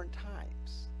 different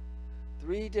times.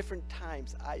 3 different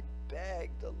times I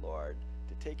begged the Lord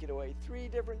to take it away. 3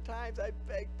 different times I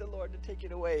begged the Lord to take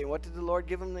it away. And what did the Lord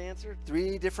give him the answer?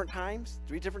 3 different times?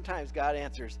 3 different times God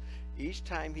answers. Each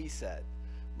time he said,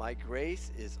 my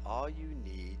grace is all you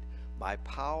need. My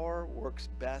power works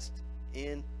best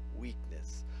in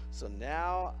weakness. So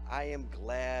now I am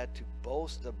glad to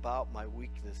boast about my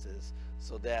weaknesses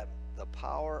so that the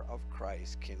power of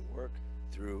Christ can work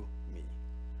through me.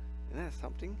 Isn't that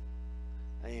something?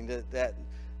 I mean, that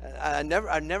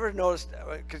I've never noticed,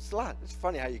 because it's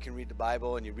funny how you can read the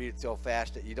Bible and you read it so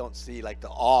fast that you don't see like the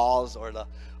alls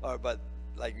but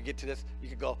like you get to this, you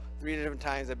could go 3 different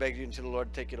times I begged you until the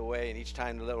Lord take it away, and each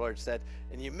time the Lord said,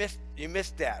 and you missed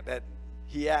that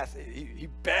he asked, he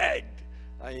begged.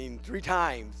 I mean, 3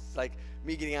 times. It's like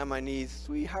me getting on my knees,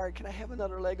 sweetheart, can I have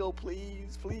another Lego,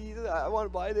 please? Please, I want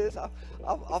to buy this.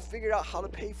 I'll figure out how to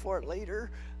pay for it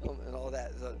later, and all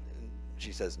that. So, and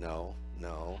she says, no.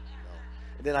 And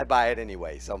then I buy it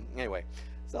anyway. So anyway,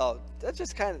 so that's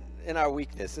just kind of in our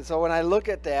weakness. And so when I look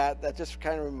at that, that just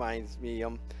kind of reminds me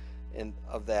and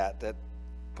of that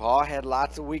Paul had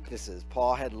lots of weaknesses.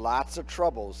 Paul had lots of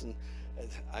troubles, and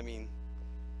I mean,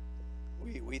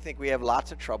 we think we have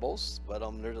lots of troubles, but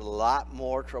there's a lot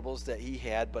more troubles that he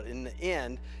had. But in the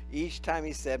end, each time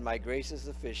he said, my grace is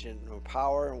sufficient, and my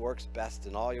power and works best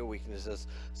in all your weaknesses.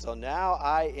 So now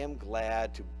I am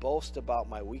glad to boast about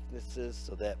my weaknesses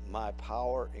so that my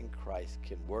power in Christ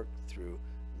can work through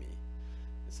me.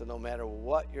 And so no matter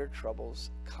what your troubles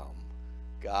come,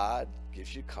 God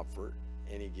gives you comfort,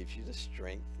 and he gives you the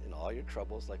strength in all your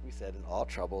troubles, like we said, in all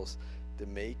troubles, to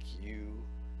make you.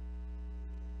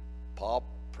 Paul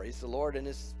praised the Lord in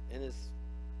his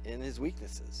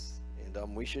weaknesses,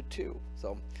 and we should too.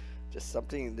 So, just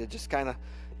something that just kind of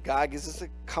God gives us a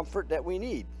comfort that we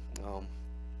need,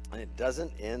 and it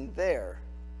doesn't end there.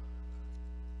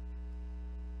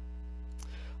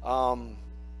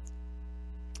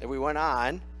 If we went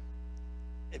on,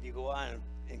 if you go on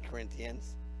in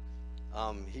Corinthians,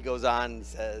 he goes on and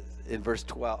says in verse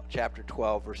 12, chapter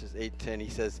 12, verses 8 and 10, he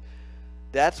says,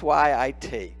 That's why I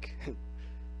take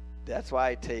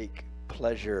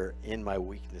pleasure in my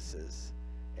weaknesses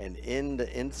and in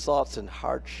the insults and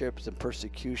hardships and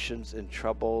persecutions and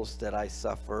troubles that I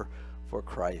suffer for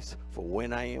Christ. For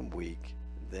when I am weak,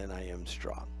 then I am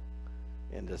strong.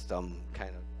 And just kind of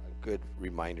a good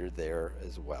reminder there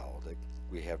as well that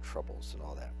we have troubles and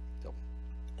all that. So,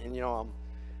 and you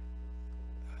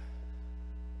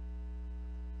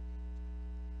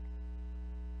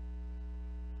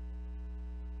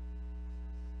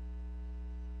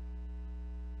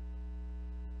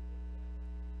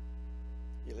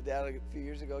lived out a few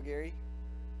years ago, Gary?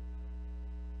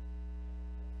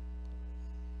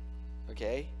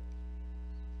 Okay.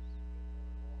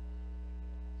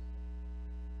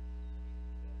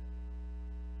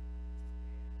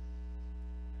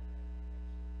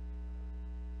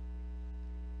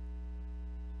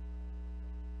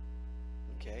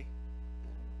 Okay.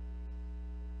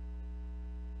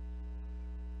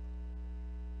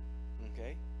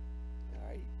 Okay. All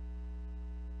right.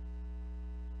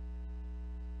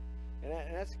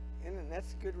 And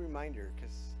that's a good reminder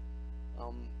because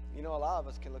a lot of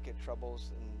us can look at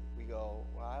troubles and we go,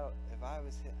 well, if I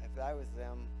was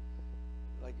them,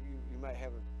 like you might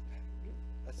have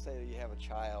let's say that you have a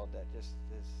child that just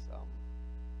is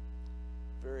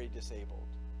very disabled,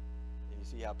 and you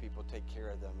see how people take care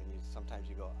of them, and sometimes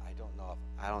you go, I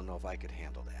don't know if I could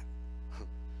handle that.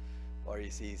 Or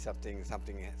you see something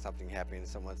happening in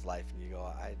someone's life, and you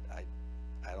go,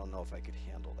 I don't know if I could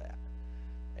handle that.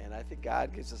 And I think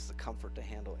God gives us the comfort to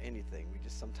handle anything. We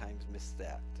just sometimes miss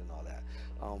that and all that.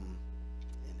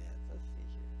 Let's see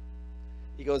here.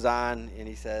 He goes on and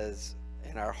he says,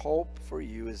 and our hope for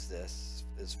you is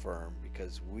firm,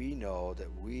 because we know that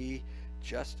we,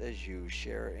 just as you,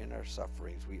 share in our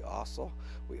sufferings. We also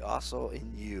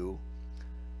in you.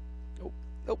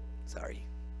 Sorry.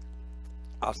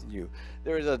 Also in you.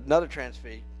 There is another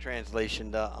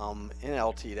translation, the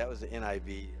NLT. That was the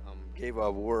NIV. Gave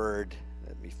a word.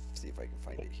 Let me see if I can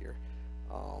find it here.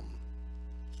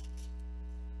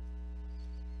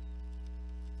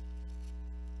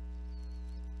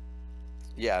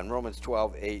 Yeah, in Romans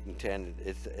 12:8 and 10,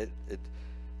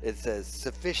 it says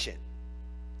sufficient.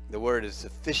 The word is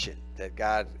sufficient, that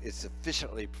God is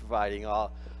sufficiently providing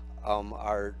all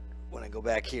our. When I go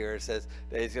back here, it says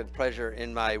that He's got pleasure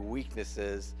in my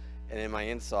weaknesses and in my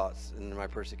insults and in my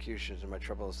persecutions and my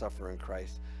trouble and suffering in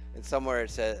Christ. And somewhere it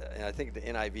says, and I think the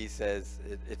NIV says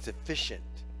it's efficient,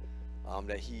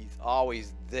 that He's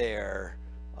always there.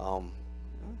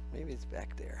 Maybe it's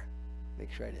back there.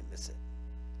 Make sure I didn't miss it.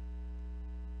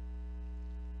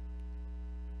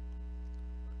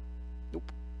 Nope.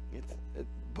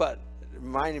 But it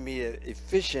reminded me that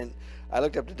efficient, I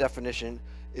looked up the definition,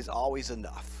 is always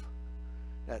enough.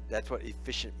 That's what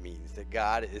efficient means, that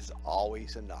God is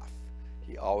always enough.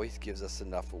 He always gives us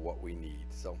enough of what we need.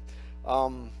 So,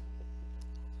 and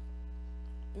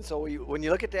so when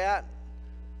you look at that,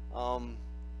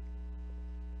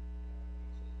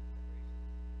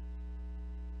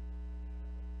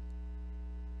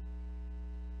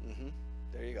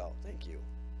 there you go. Thank you.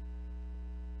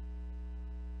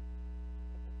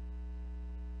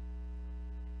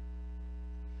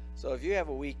 So if you have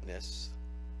a weakness,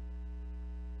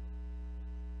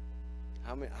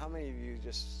 how many of you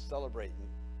just celebrate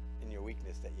in your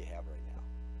weakness that you have right now?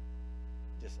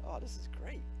 Just, oh, this is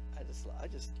great. I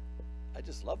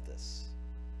just love this.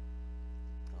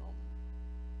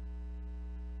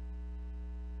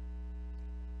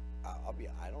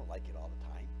 I don't like it all the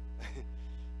time.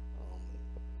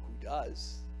 Who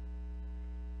does?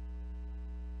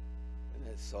 And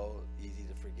it's so easy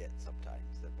to forget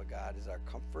sometimes that, but God is our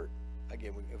comfort.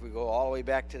 Again, if we go all the way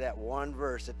back to that one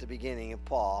verse at the beginning of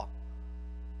Paul,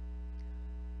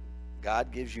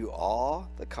 God gives you all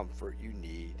the comfort you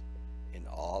need in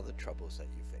all the troubles that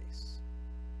you face,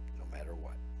 no matter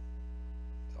what.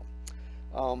 So,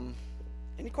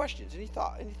 any questions? Any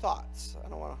thoughts? I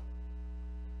don't want to.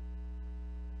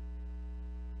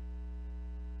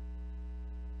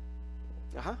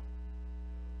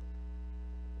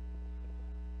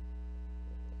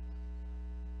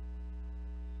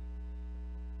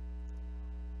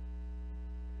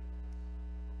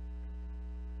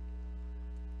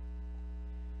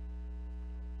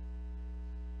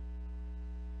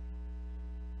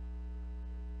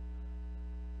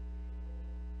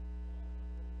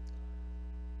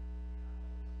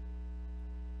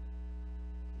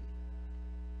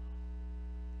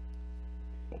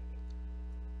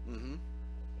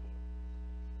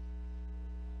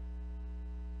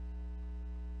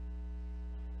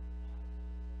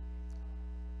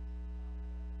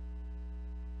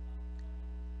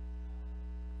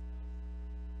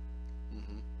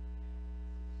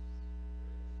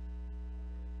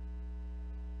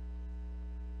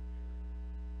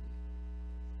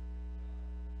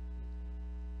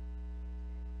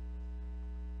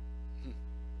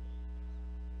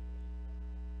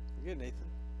 Good, Nathan.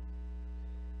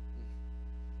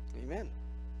 Amen.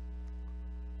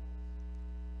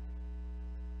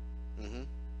 Mm-hmm.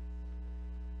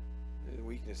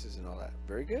 Weaknesses and all that.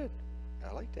 Very good.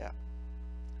 I like that.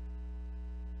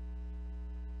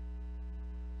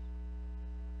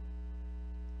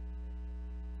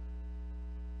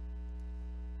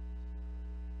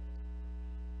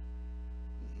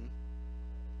 Hmm.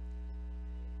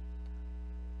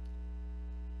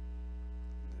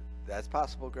 That's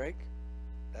possible, Greg.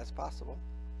 That's possible.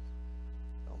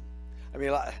 Um, I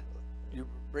mean, you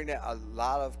bring that a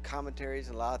lot of commentaries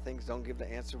and a lot of things don't give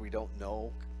the answer. We don't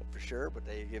know for sure, but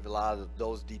they give a lot of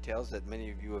those details that many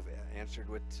of you have answered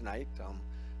with tonight,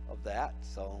 of that.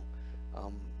 So,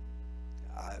 um,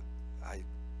 I, I,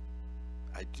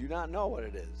 I do not know what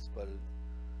it is, but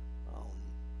um,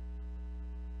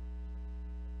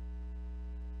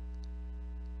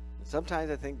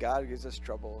 sometimes I think God gives us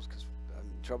troubles because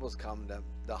troubles come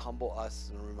to humble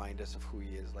us and remind us of who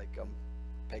He is, like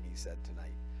Peggy said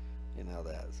tonight. You know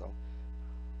that. So,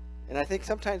 and I think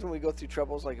sometimes when we go through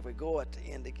troubles, like if we go at the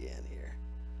end again here,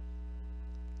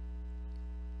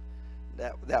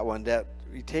 that one that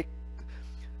we take.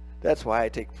 That's why I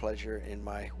take pleasure in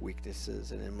my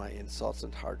weaknesses and in my insults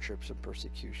and hardships and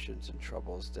persecutions and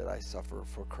troubles that I suffer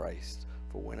for Christ.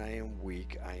 For when I am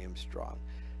weak, I am strong.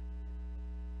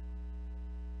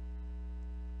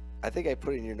 I think I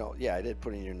put in your note. Yeah, I did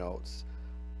put in your notes.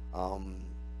 Um,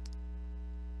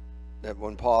 that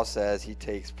when Paul says he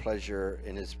takes pleasure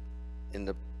in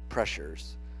the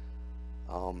pressures,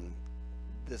 um,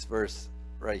 this verse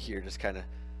right here just kind of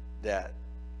that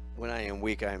when I am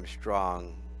weak, I am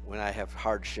strong. When I have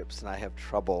hardships and I have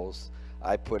troubles,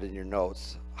 I put in your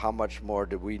notes, how much more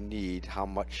do we need? How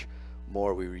much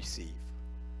more we receive?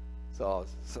 So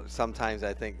sometimes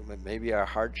I think maybe our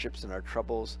hardships and our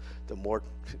troubles, the more,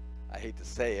 I hate to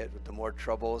say it, but the more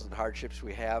troubles and hardships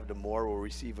we have, the more we'll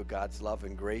receive of God's love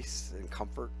and grace and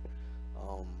comfort.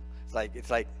 Um,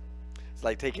 it's like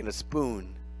taking a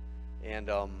spoon and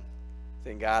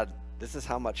saying, God, this is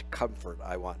how much comfort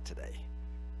I want today.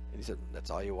 And He said, that's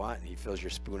all you want? And He fills your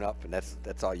spoon up, and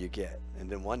that's all you get. And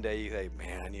then one day you say,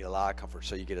 man, I need a lot of comfort.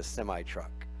 So you get a semi truck.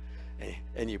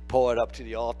 And you pull it up to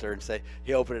the altar and say,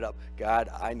 He opened it up. God,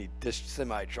 I need this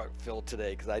semi truck filled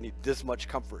today because I need this much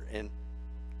comfort. And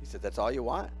He said, that's all you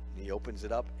want? And He opens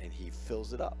it up and He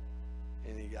fills it up.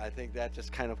 And I think that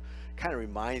just kind of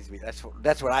reminds me.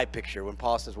 That's what I picture when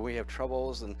Paul says when we have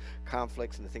troubles and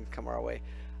conflicts and the things come our way,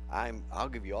 I'll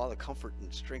give you all the comfort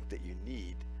and strength that you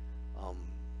need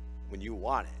when you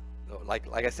want it.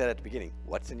 Like I said at the beginning,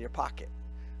 what's in your pocket?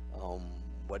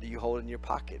 What do you hold in your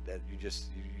pocket that you just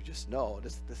know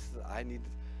this I need,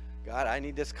 God, I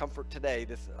need this comfort today.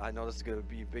 I know this is going to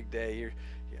be a big day here.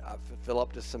 I fill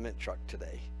up the cement truck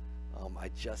today. I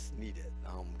just need it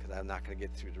because I'm not going to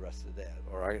get through the rest of the day.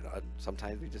 Or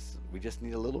sometimes we just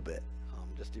need a little bit.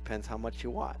 Just depends how much you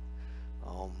want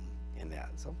in that.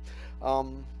 So,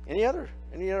 any other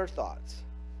thoughts?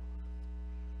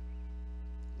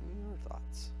 Any other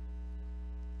thoughts?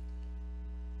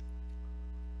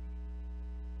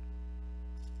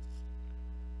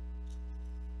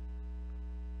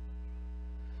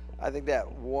 I think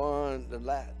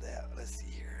let's see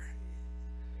here.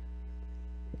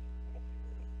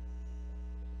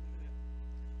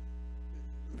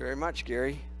 Very much,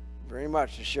 Gary. Very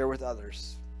much to share with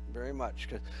others. Very much,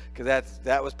 because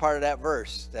that was part of that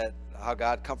verse. That how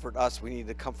God comfort us, we need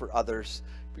to comfort others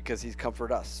because He's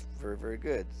comfort us. Very, very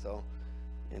good. So,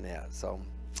 in that,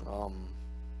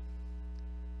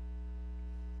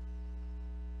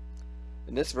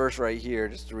 in this verse right here,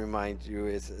 just to remind you,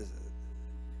 is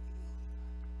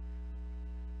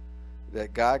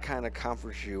that God kind of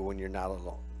comforts you when you're not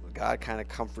alone. God kind of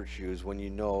comforts you is when you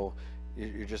know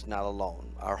you're just not alone.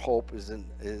 Our hope is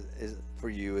for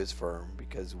you is firm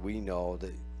because we know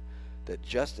that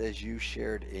just as you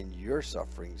shared in your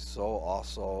suffering, so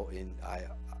also in I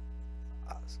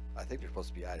think they're supposed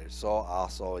to be either so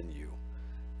also in you,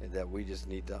 and that we just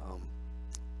need to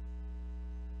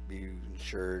be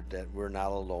ensured that we're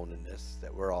not alone in this,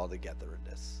 that we're all together in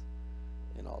this,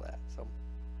 and all that. So.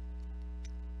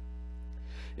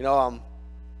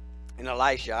 In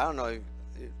Elisha, I don't know,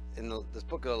 in this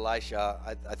book of Elisha,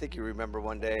 I think you remember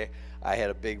one day I had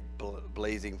a big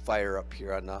blazing fire up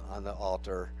here on the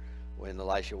altar when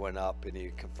Elisha went up and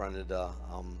he confronted the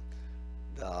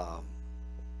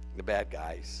bad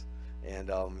guys,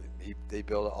 and they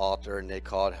built an altar and they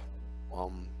called,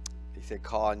 he said,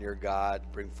 call on your God,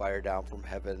 bring fire down from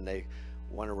heaven. And they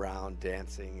went around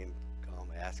dancing and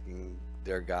asking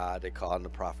their God. They called on the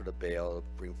prophet of Baal to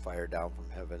bring fire down from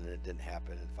heaven, and it didn't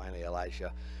happen. And finally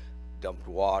Elisha dumped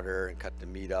water and cut the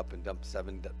meat up and dumped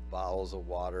 7 bottles of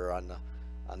water on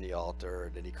the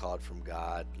altar. Then he called from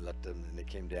God, let them, and they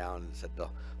came down and said the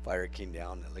fire came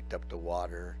down and it licked up the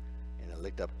water, and it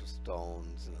licked up the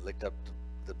stones, and it licked up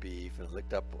the beef, and it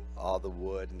licked up all the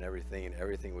wood and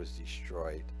everything was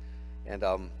destroyed. And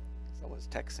someone's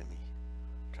texting me.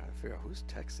 I'm trying to figure out who's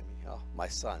texting me. Oh, my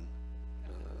son.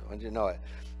 When did you know it?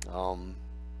 And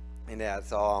yeah,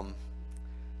 so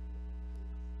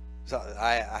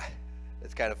I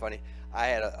it's kind of funny. I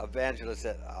had an evangelist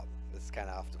that it's kind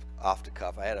of off the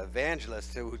cuff. I had an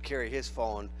evangelist who would carry his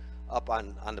phone up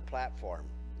on the platform.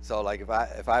 So like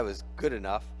if I was good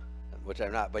enough, which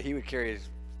I'm not, but he would carry his,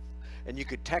 and you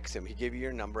could text him. He gave you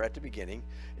your number at the beginning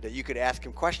that you could ask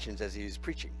him questions as he was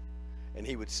preaching, and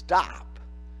he would stop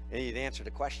and he'd answer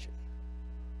the question.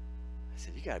 I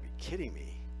said, "You got to be kidding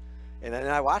me!" And then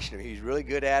I watched him. He was really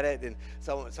good at it. And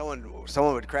someone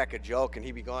would crack a joke, and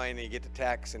he'd be going, and he'd get the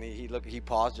text, and he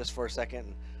paused just for a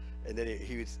second, and then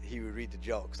he would read the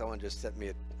joke. Someone just sent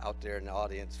me out there in the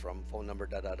audience from phone number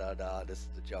da da da da. This is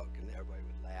the joke, and everybody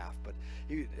would laugh. But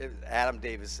it was Adam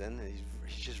Davison, and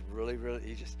he's just really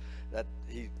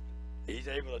he's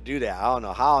able to do that. I don't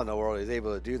know how in the world he's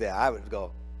able to do that. I would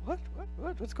go,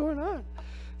 what's going on?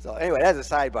 So anyway, that's a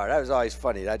sidebar. That was always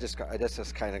funny. That's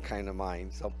just kind of mine.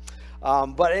 So.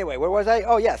 But anyway, where was I?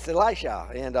 Oh yes, Elisha.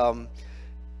 And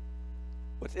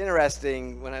what's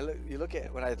interesting when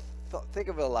I think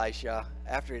of Elisha,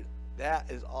 after that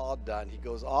is all done, he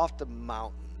goes off the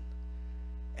mountain,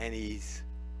 and he's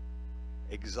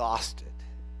exhausted.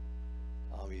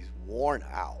 He's worn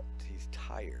out. He's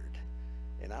tired.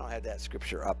 And I don't have that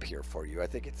scripture up here for you. I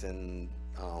think it's in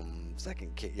 1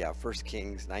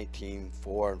 Kings 19,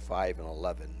 4 and 5 and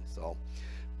 11. So,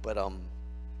 but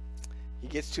he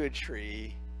gets to a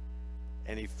tree,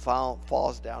 and he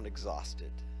falls down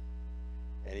exhausted,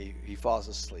 and he falls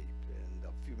asleep. And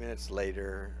a few minutes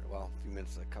later, a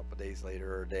couple of days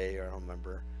later, or a day, or I don't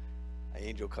remember, an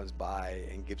angel comes by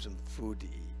and gives him food to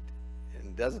eat,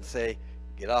 and doesn't say,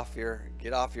 get off your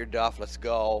duff, let's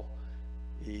go.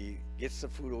 He gets the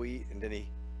food to eat, and then he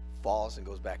falls and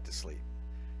goes back to sleep.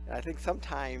 And I think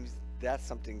sometimes that's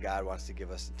something God wants to give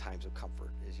us in times of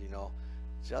comfort, is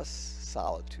just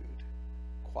solitude.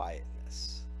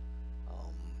 Quietness,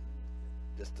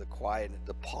 just the quiet,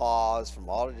 the pause from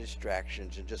all the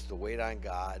distractions, and just to wait on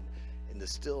God in the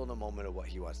still in the moment of what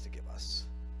He wants to give us.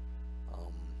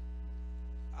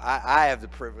 I have the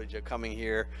privilege of coming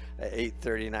here at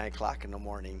 8:30, 9 o'clock in the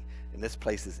morning, and this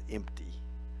place is empty.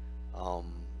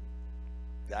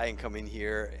 I can come in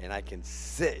here and I can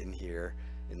sit in here,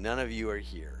 and none of you are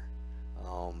here.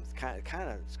 It's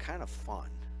kind of fun.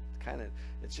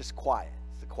 It's just quiet.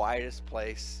 The quietest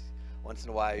place. Once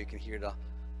in a while you can hear the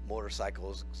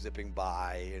motorcycles zipping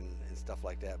by and stuff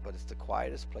like that, but it's the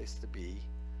quietest place to be,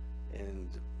 and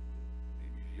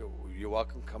you're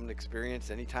welcome to come and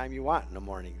experience anytime you want in the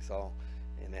morning. But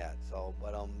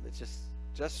it's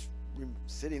just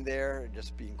sitting there and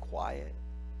just being quiet,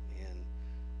 and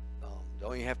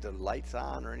don't even have the lights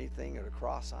on or anything or the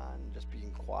cross on, just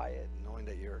being quiet and knowing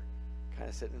that you're kind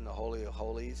of sitting in the Holy of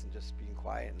Holies and just being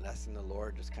quiet and letting the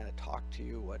Lord just kind of talk to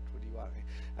you. What do you want?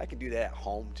 I can do that at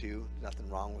home too. Nothing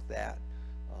wrong with that.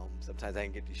 Sometimes I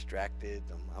can get distracted.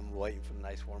 I'm waiting for the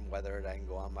nice warm weather, and I can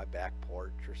go on my back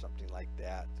porch or something like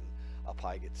that. And I'll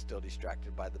probably get still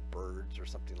distracted by the birds or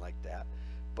something like that.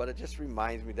 But it just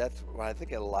reminds me, that's when I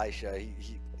think of Elisha,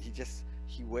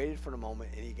 he waited for the moment,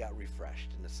 and he got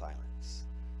refreshed in the silence.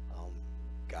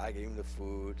 God gave him the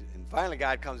food, and finally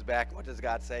God comes back, and what does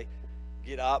God say?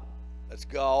 Get up, let's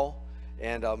go.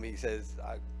 And he says,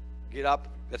 get up,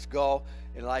 let's go.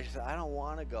 And Elisha said, I don't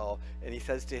want to go. And he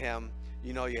says to him,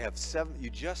 you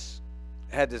just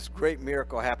had this great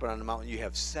miracle happen on the mountain. You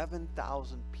have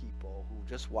 7,000 people who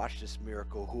just watched this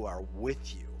miracle who are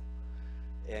with you.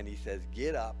 And he says,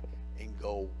 get up and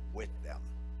go with them.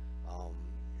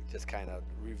 It just kind of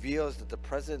reveals that the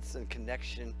presence and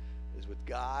connection is with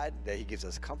God, that He gives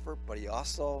us comfort, but He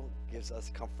also gives us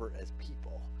comfort as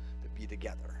people to be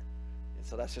together. And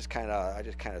so that's I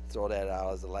just kind of throw that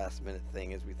out as a last minute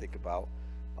thing as we think about,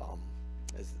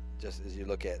 as you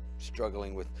look at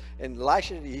struggling with, and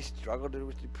Elisha, he struggled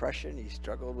with depression, he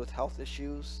struggled with health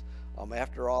issues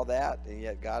after all that, and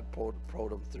yet God pulled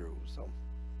him through. So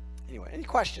anyway, any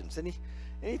questions,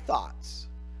 any thoughts?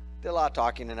 Did a lot of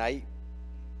talking tonight.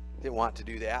 Didn't want to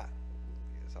do that,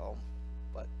 so,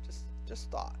 but just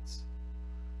thoughts.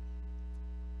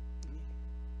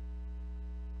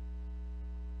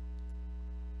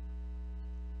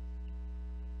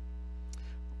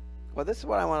 Well, this is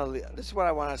what I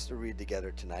want us to read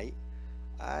together tonight.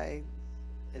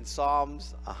 in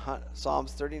Psalms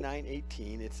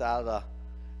 39:18. It's out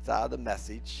of the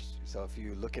Message. So if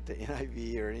you look at the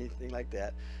NIV or anything like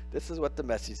that, this is what the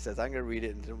Message says. I'm going to read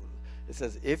it. It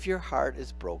says, "If your heart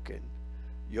is broken,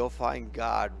 you'll find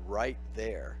God right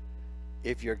there.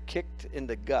 If you're kicked in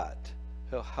the gut,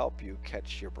 He'll help you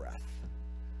catch your breath."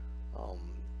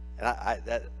 And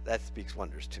that speaks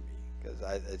wonders to me, because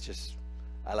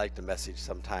I like the Message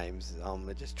sometimes.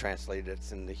 It just translated,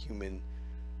 it's in the human,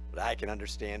 but I can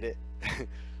understand it.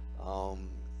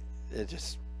 It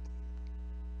just,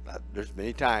 there's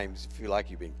many times you feel like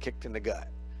you've been kicked in the gut.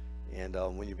 And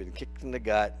when you've been kicked in the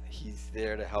gut, He's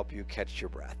there to help you catch your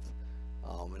breath.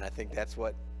 And I think that's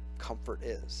what comfort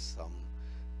is.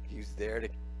 He's there to,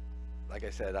 like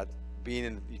I said,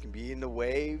 you can be in the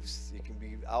waves, you can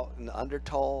be out in the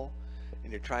undertow,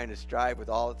 and you're trying to strive with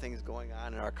all the things going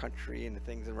on in our country and the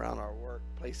things around our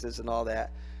workplaces and all that,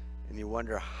 and you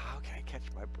wonder, how can I catch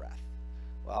my breath?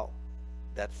 Well,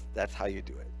 that's how you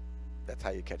do it. That's how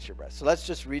you catch your breath. So let's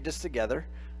just read this together.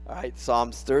 All right,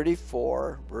 Psalms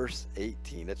 34, verse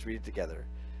 18. Let's read it together.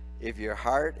 "If your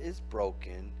heart is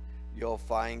broken, you'll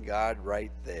find God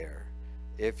right there.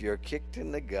 If you're kicked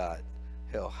in the gut,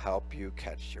 He'll help you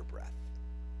catch your breath."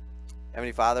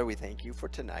 Heavenly Father, we thank you for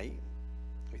tonight.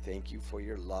 We thank you for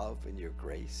your love and your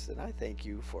grace. And I thank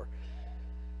you for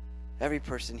every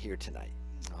person here tonight.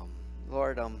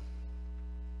 Lord, I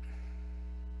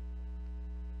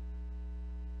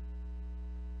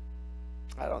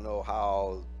don't know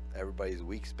how everybody's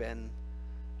week's been.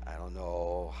 I don't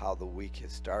know how the week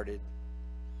has started.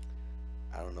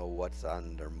 I don't know what's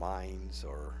on their minds,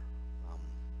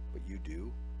 but you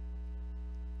do.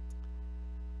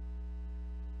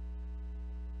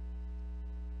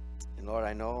 And Lord,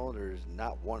 I know there's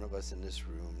not one of us in this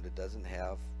room that doesn't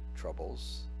have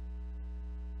troubles,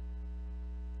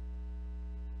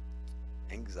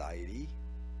 anxiety,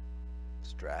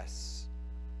 stress,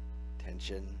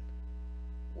 tension,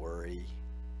 worry.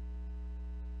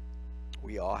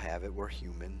 We all have it. We're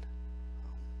human.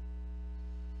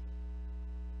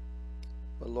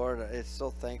 But Lord, it's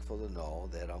so thankful to know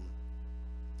that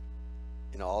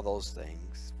in all those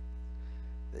things,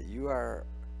 that you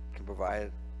can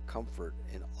provide comfort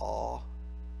in all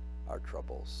our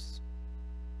troubles.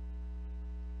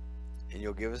 And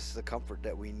you'll give us the comfort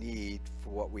that we need for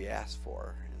what we ask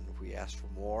for. And if we ask for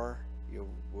more,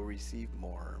 we'll receive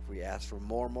more. If we ask for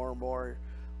more,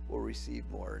 we'll receive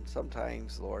more. And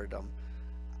sometimes, Lord,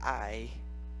 I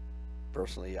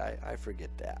personally, I forget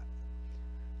that.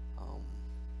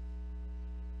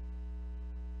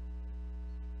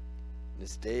 In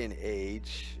this day and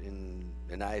age in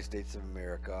the United States of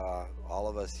America, all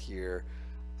of us here,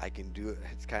 I can do it.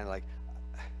 It's kind of like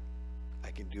I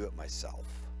can do it myself.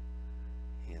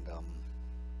 And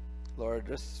Lord,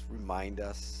 just remind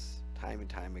us time and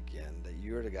time again that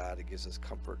you're the God that gives us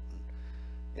comfort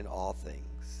in all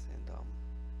things. And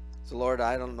so Lord,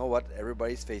 I don't know what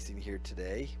everybody's facing here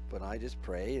today, but I just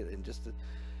pray in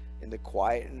the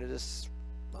quiet into this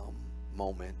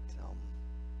moment,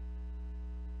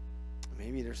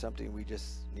 maybe there's something we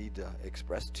just need to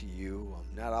express to you,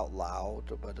 not out loud,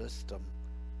 but just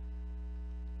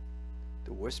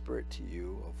to whisper it to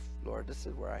you of, Lord, this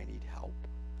is where I need help.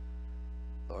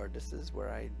 Lord, this is where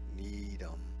I need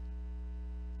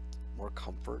more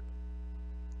comfort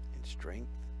and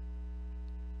strength.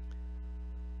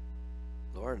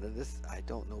 Lord, I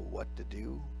don't know what to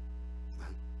do.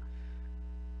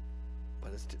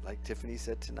 But it's like Tiffany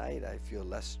said tonight, I feel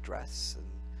less stress and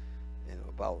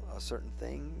about a certain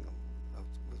thing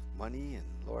with money. And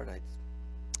Lord,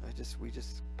 we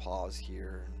just pause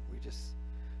here, and if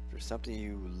there's something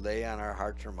you lay on our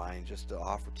hearts or minds just to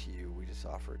offer to you, we just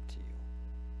offer it to you.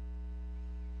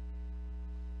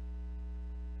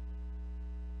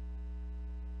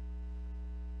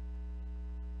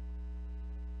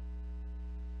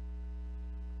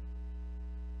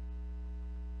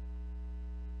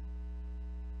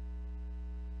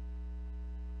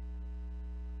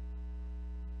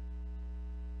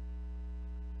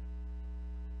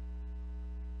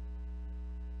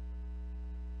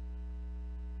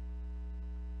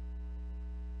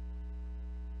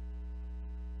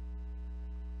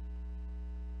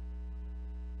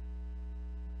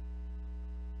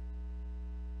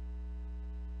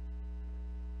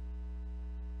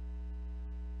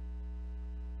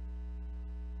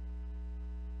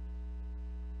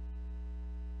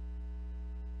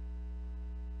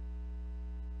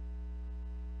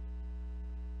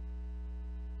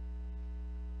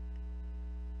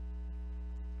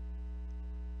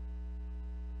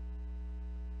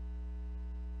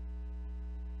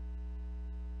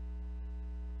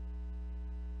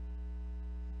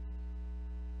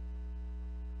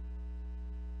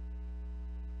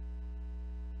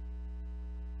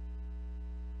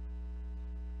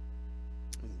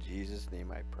 Jesus'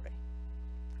 name I pray.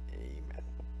 Amen.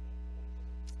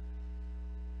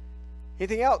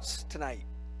 Anything else tonight?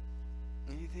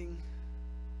 Anything?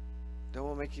 Don't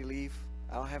want to make you leave.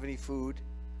 I don't have any food,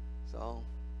 so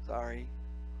sorry.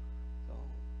 So,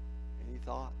 any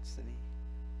thoughts?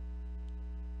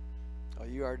 Oh,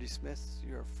 you are dismissed.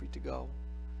 You are free to go.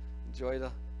 Enjoy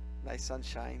the nice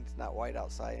sunshine. It's not white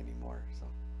outside anymore. So,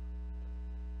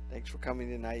 thanks for coming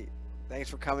tonight. Thanks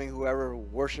for coming, whoever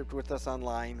worshiped with us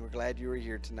online. We're glad you were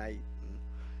here tonight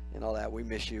and all that. We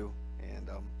miss you. And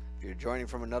if you're joining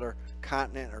from another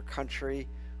continent or country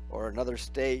or another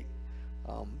state,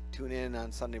 tune in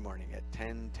on Sunday morning at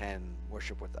 10:10.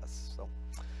 Worship with us. So,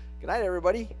 good night,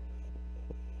 everybody.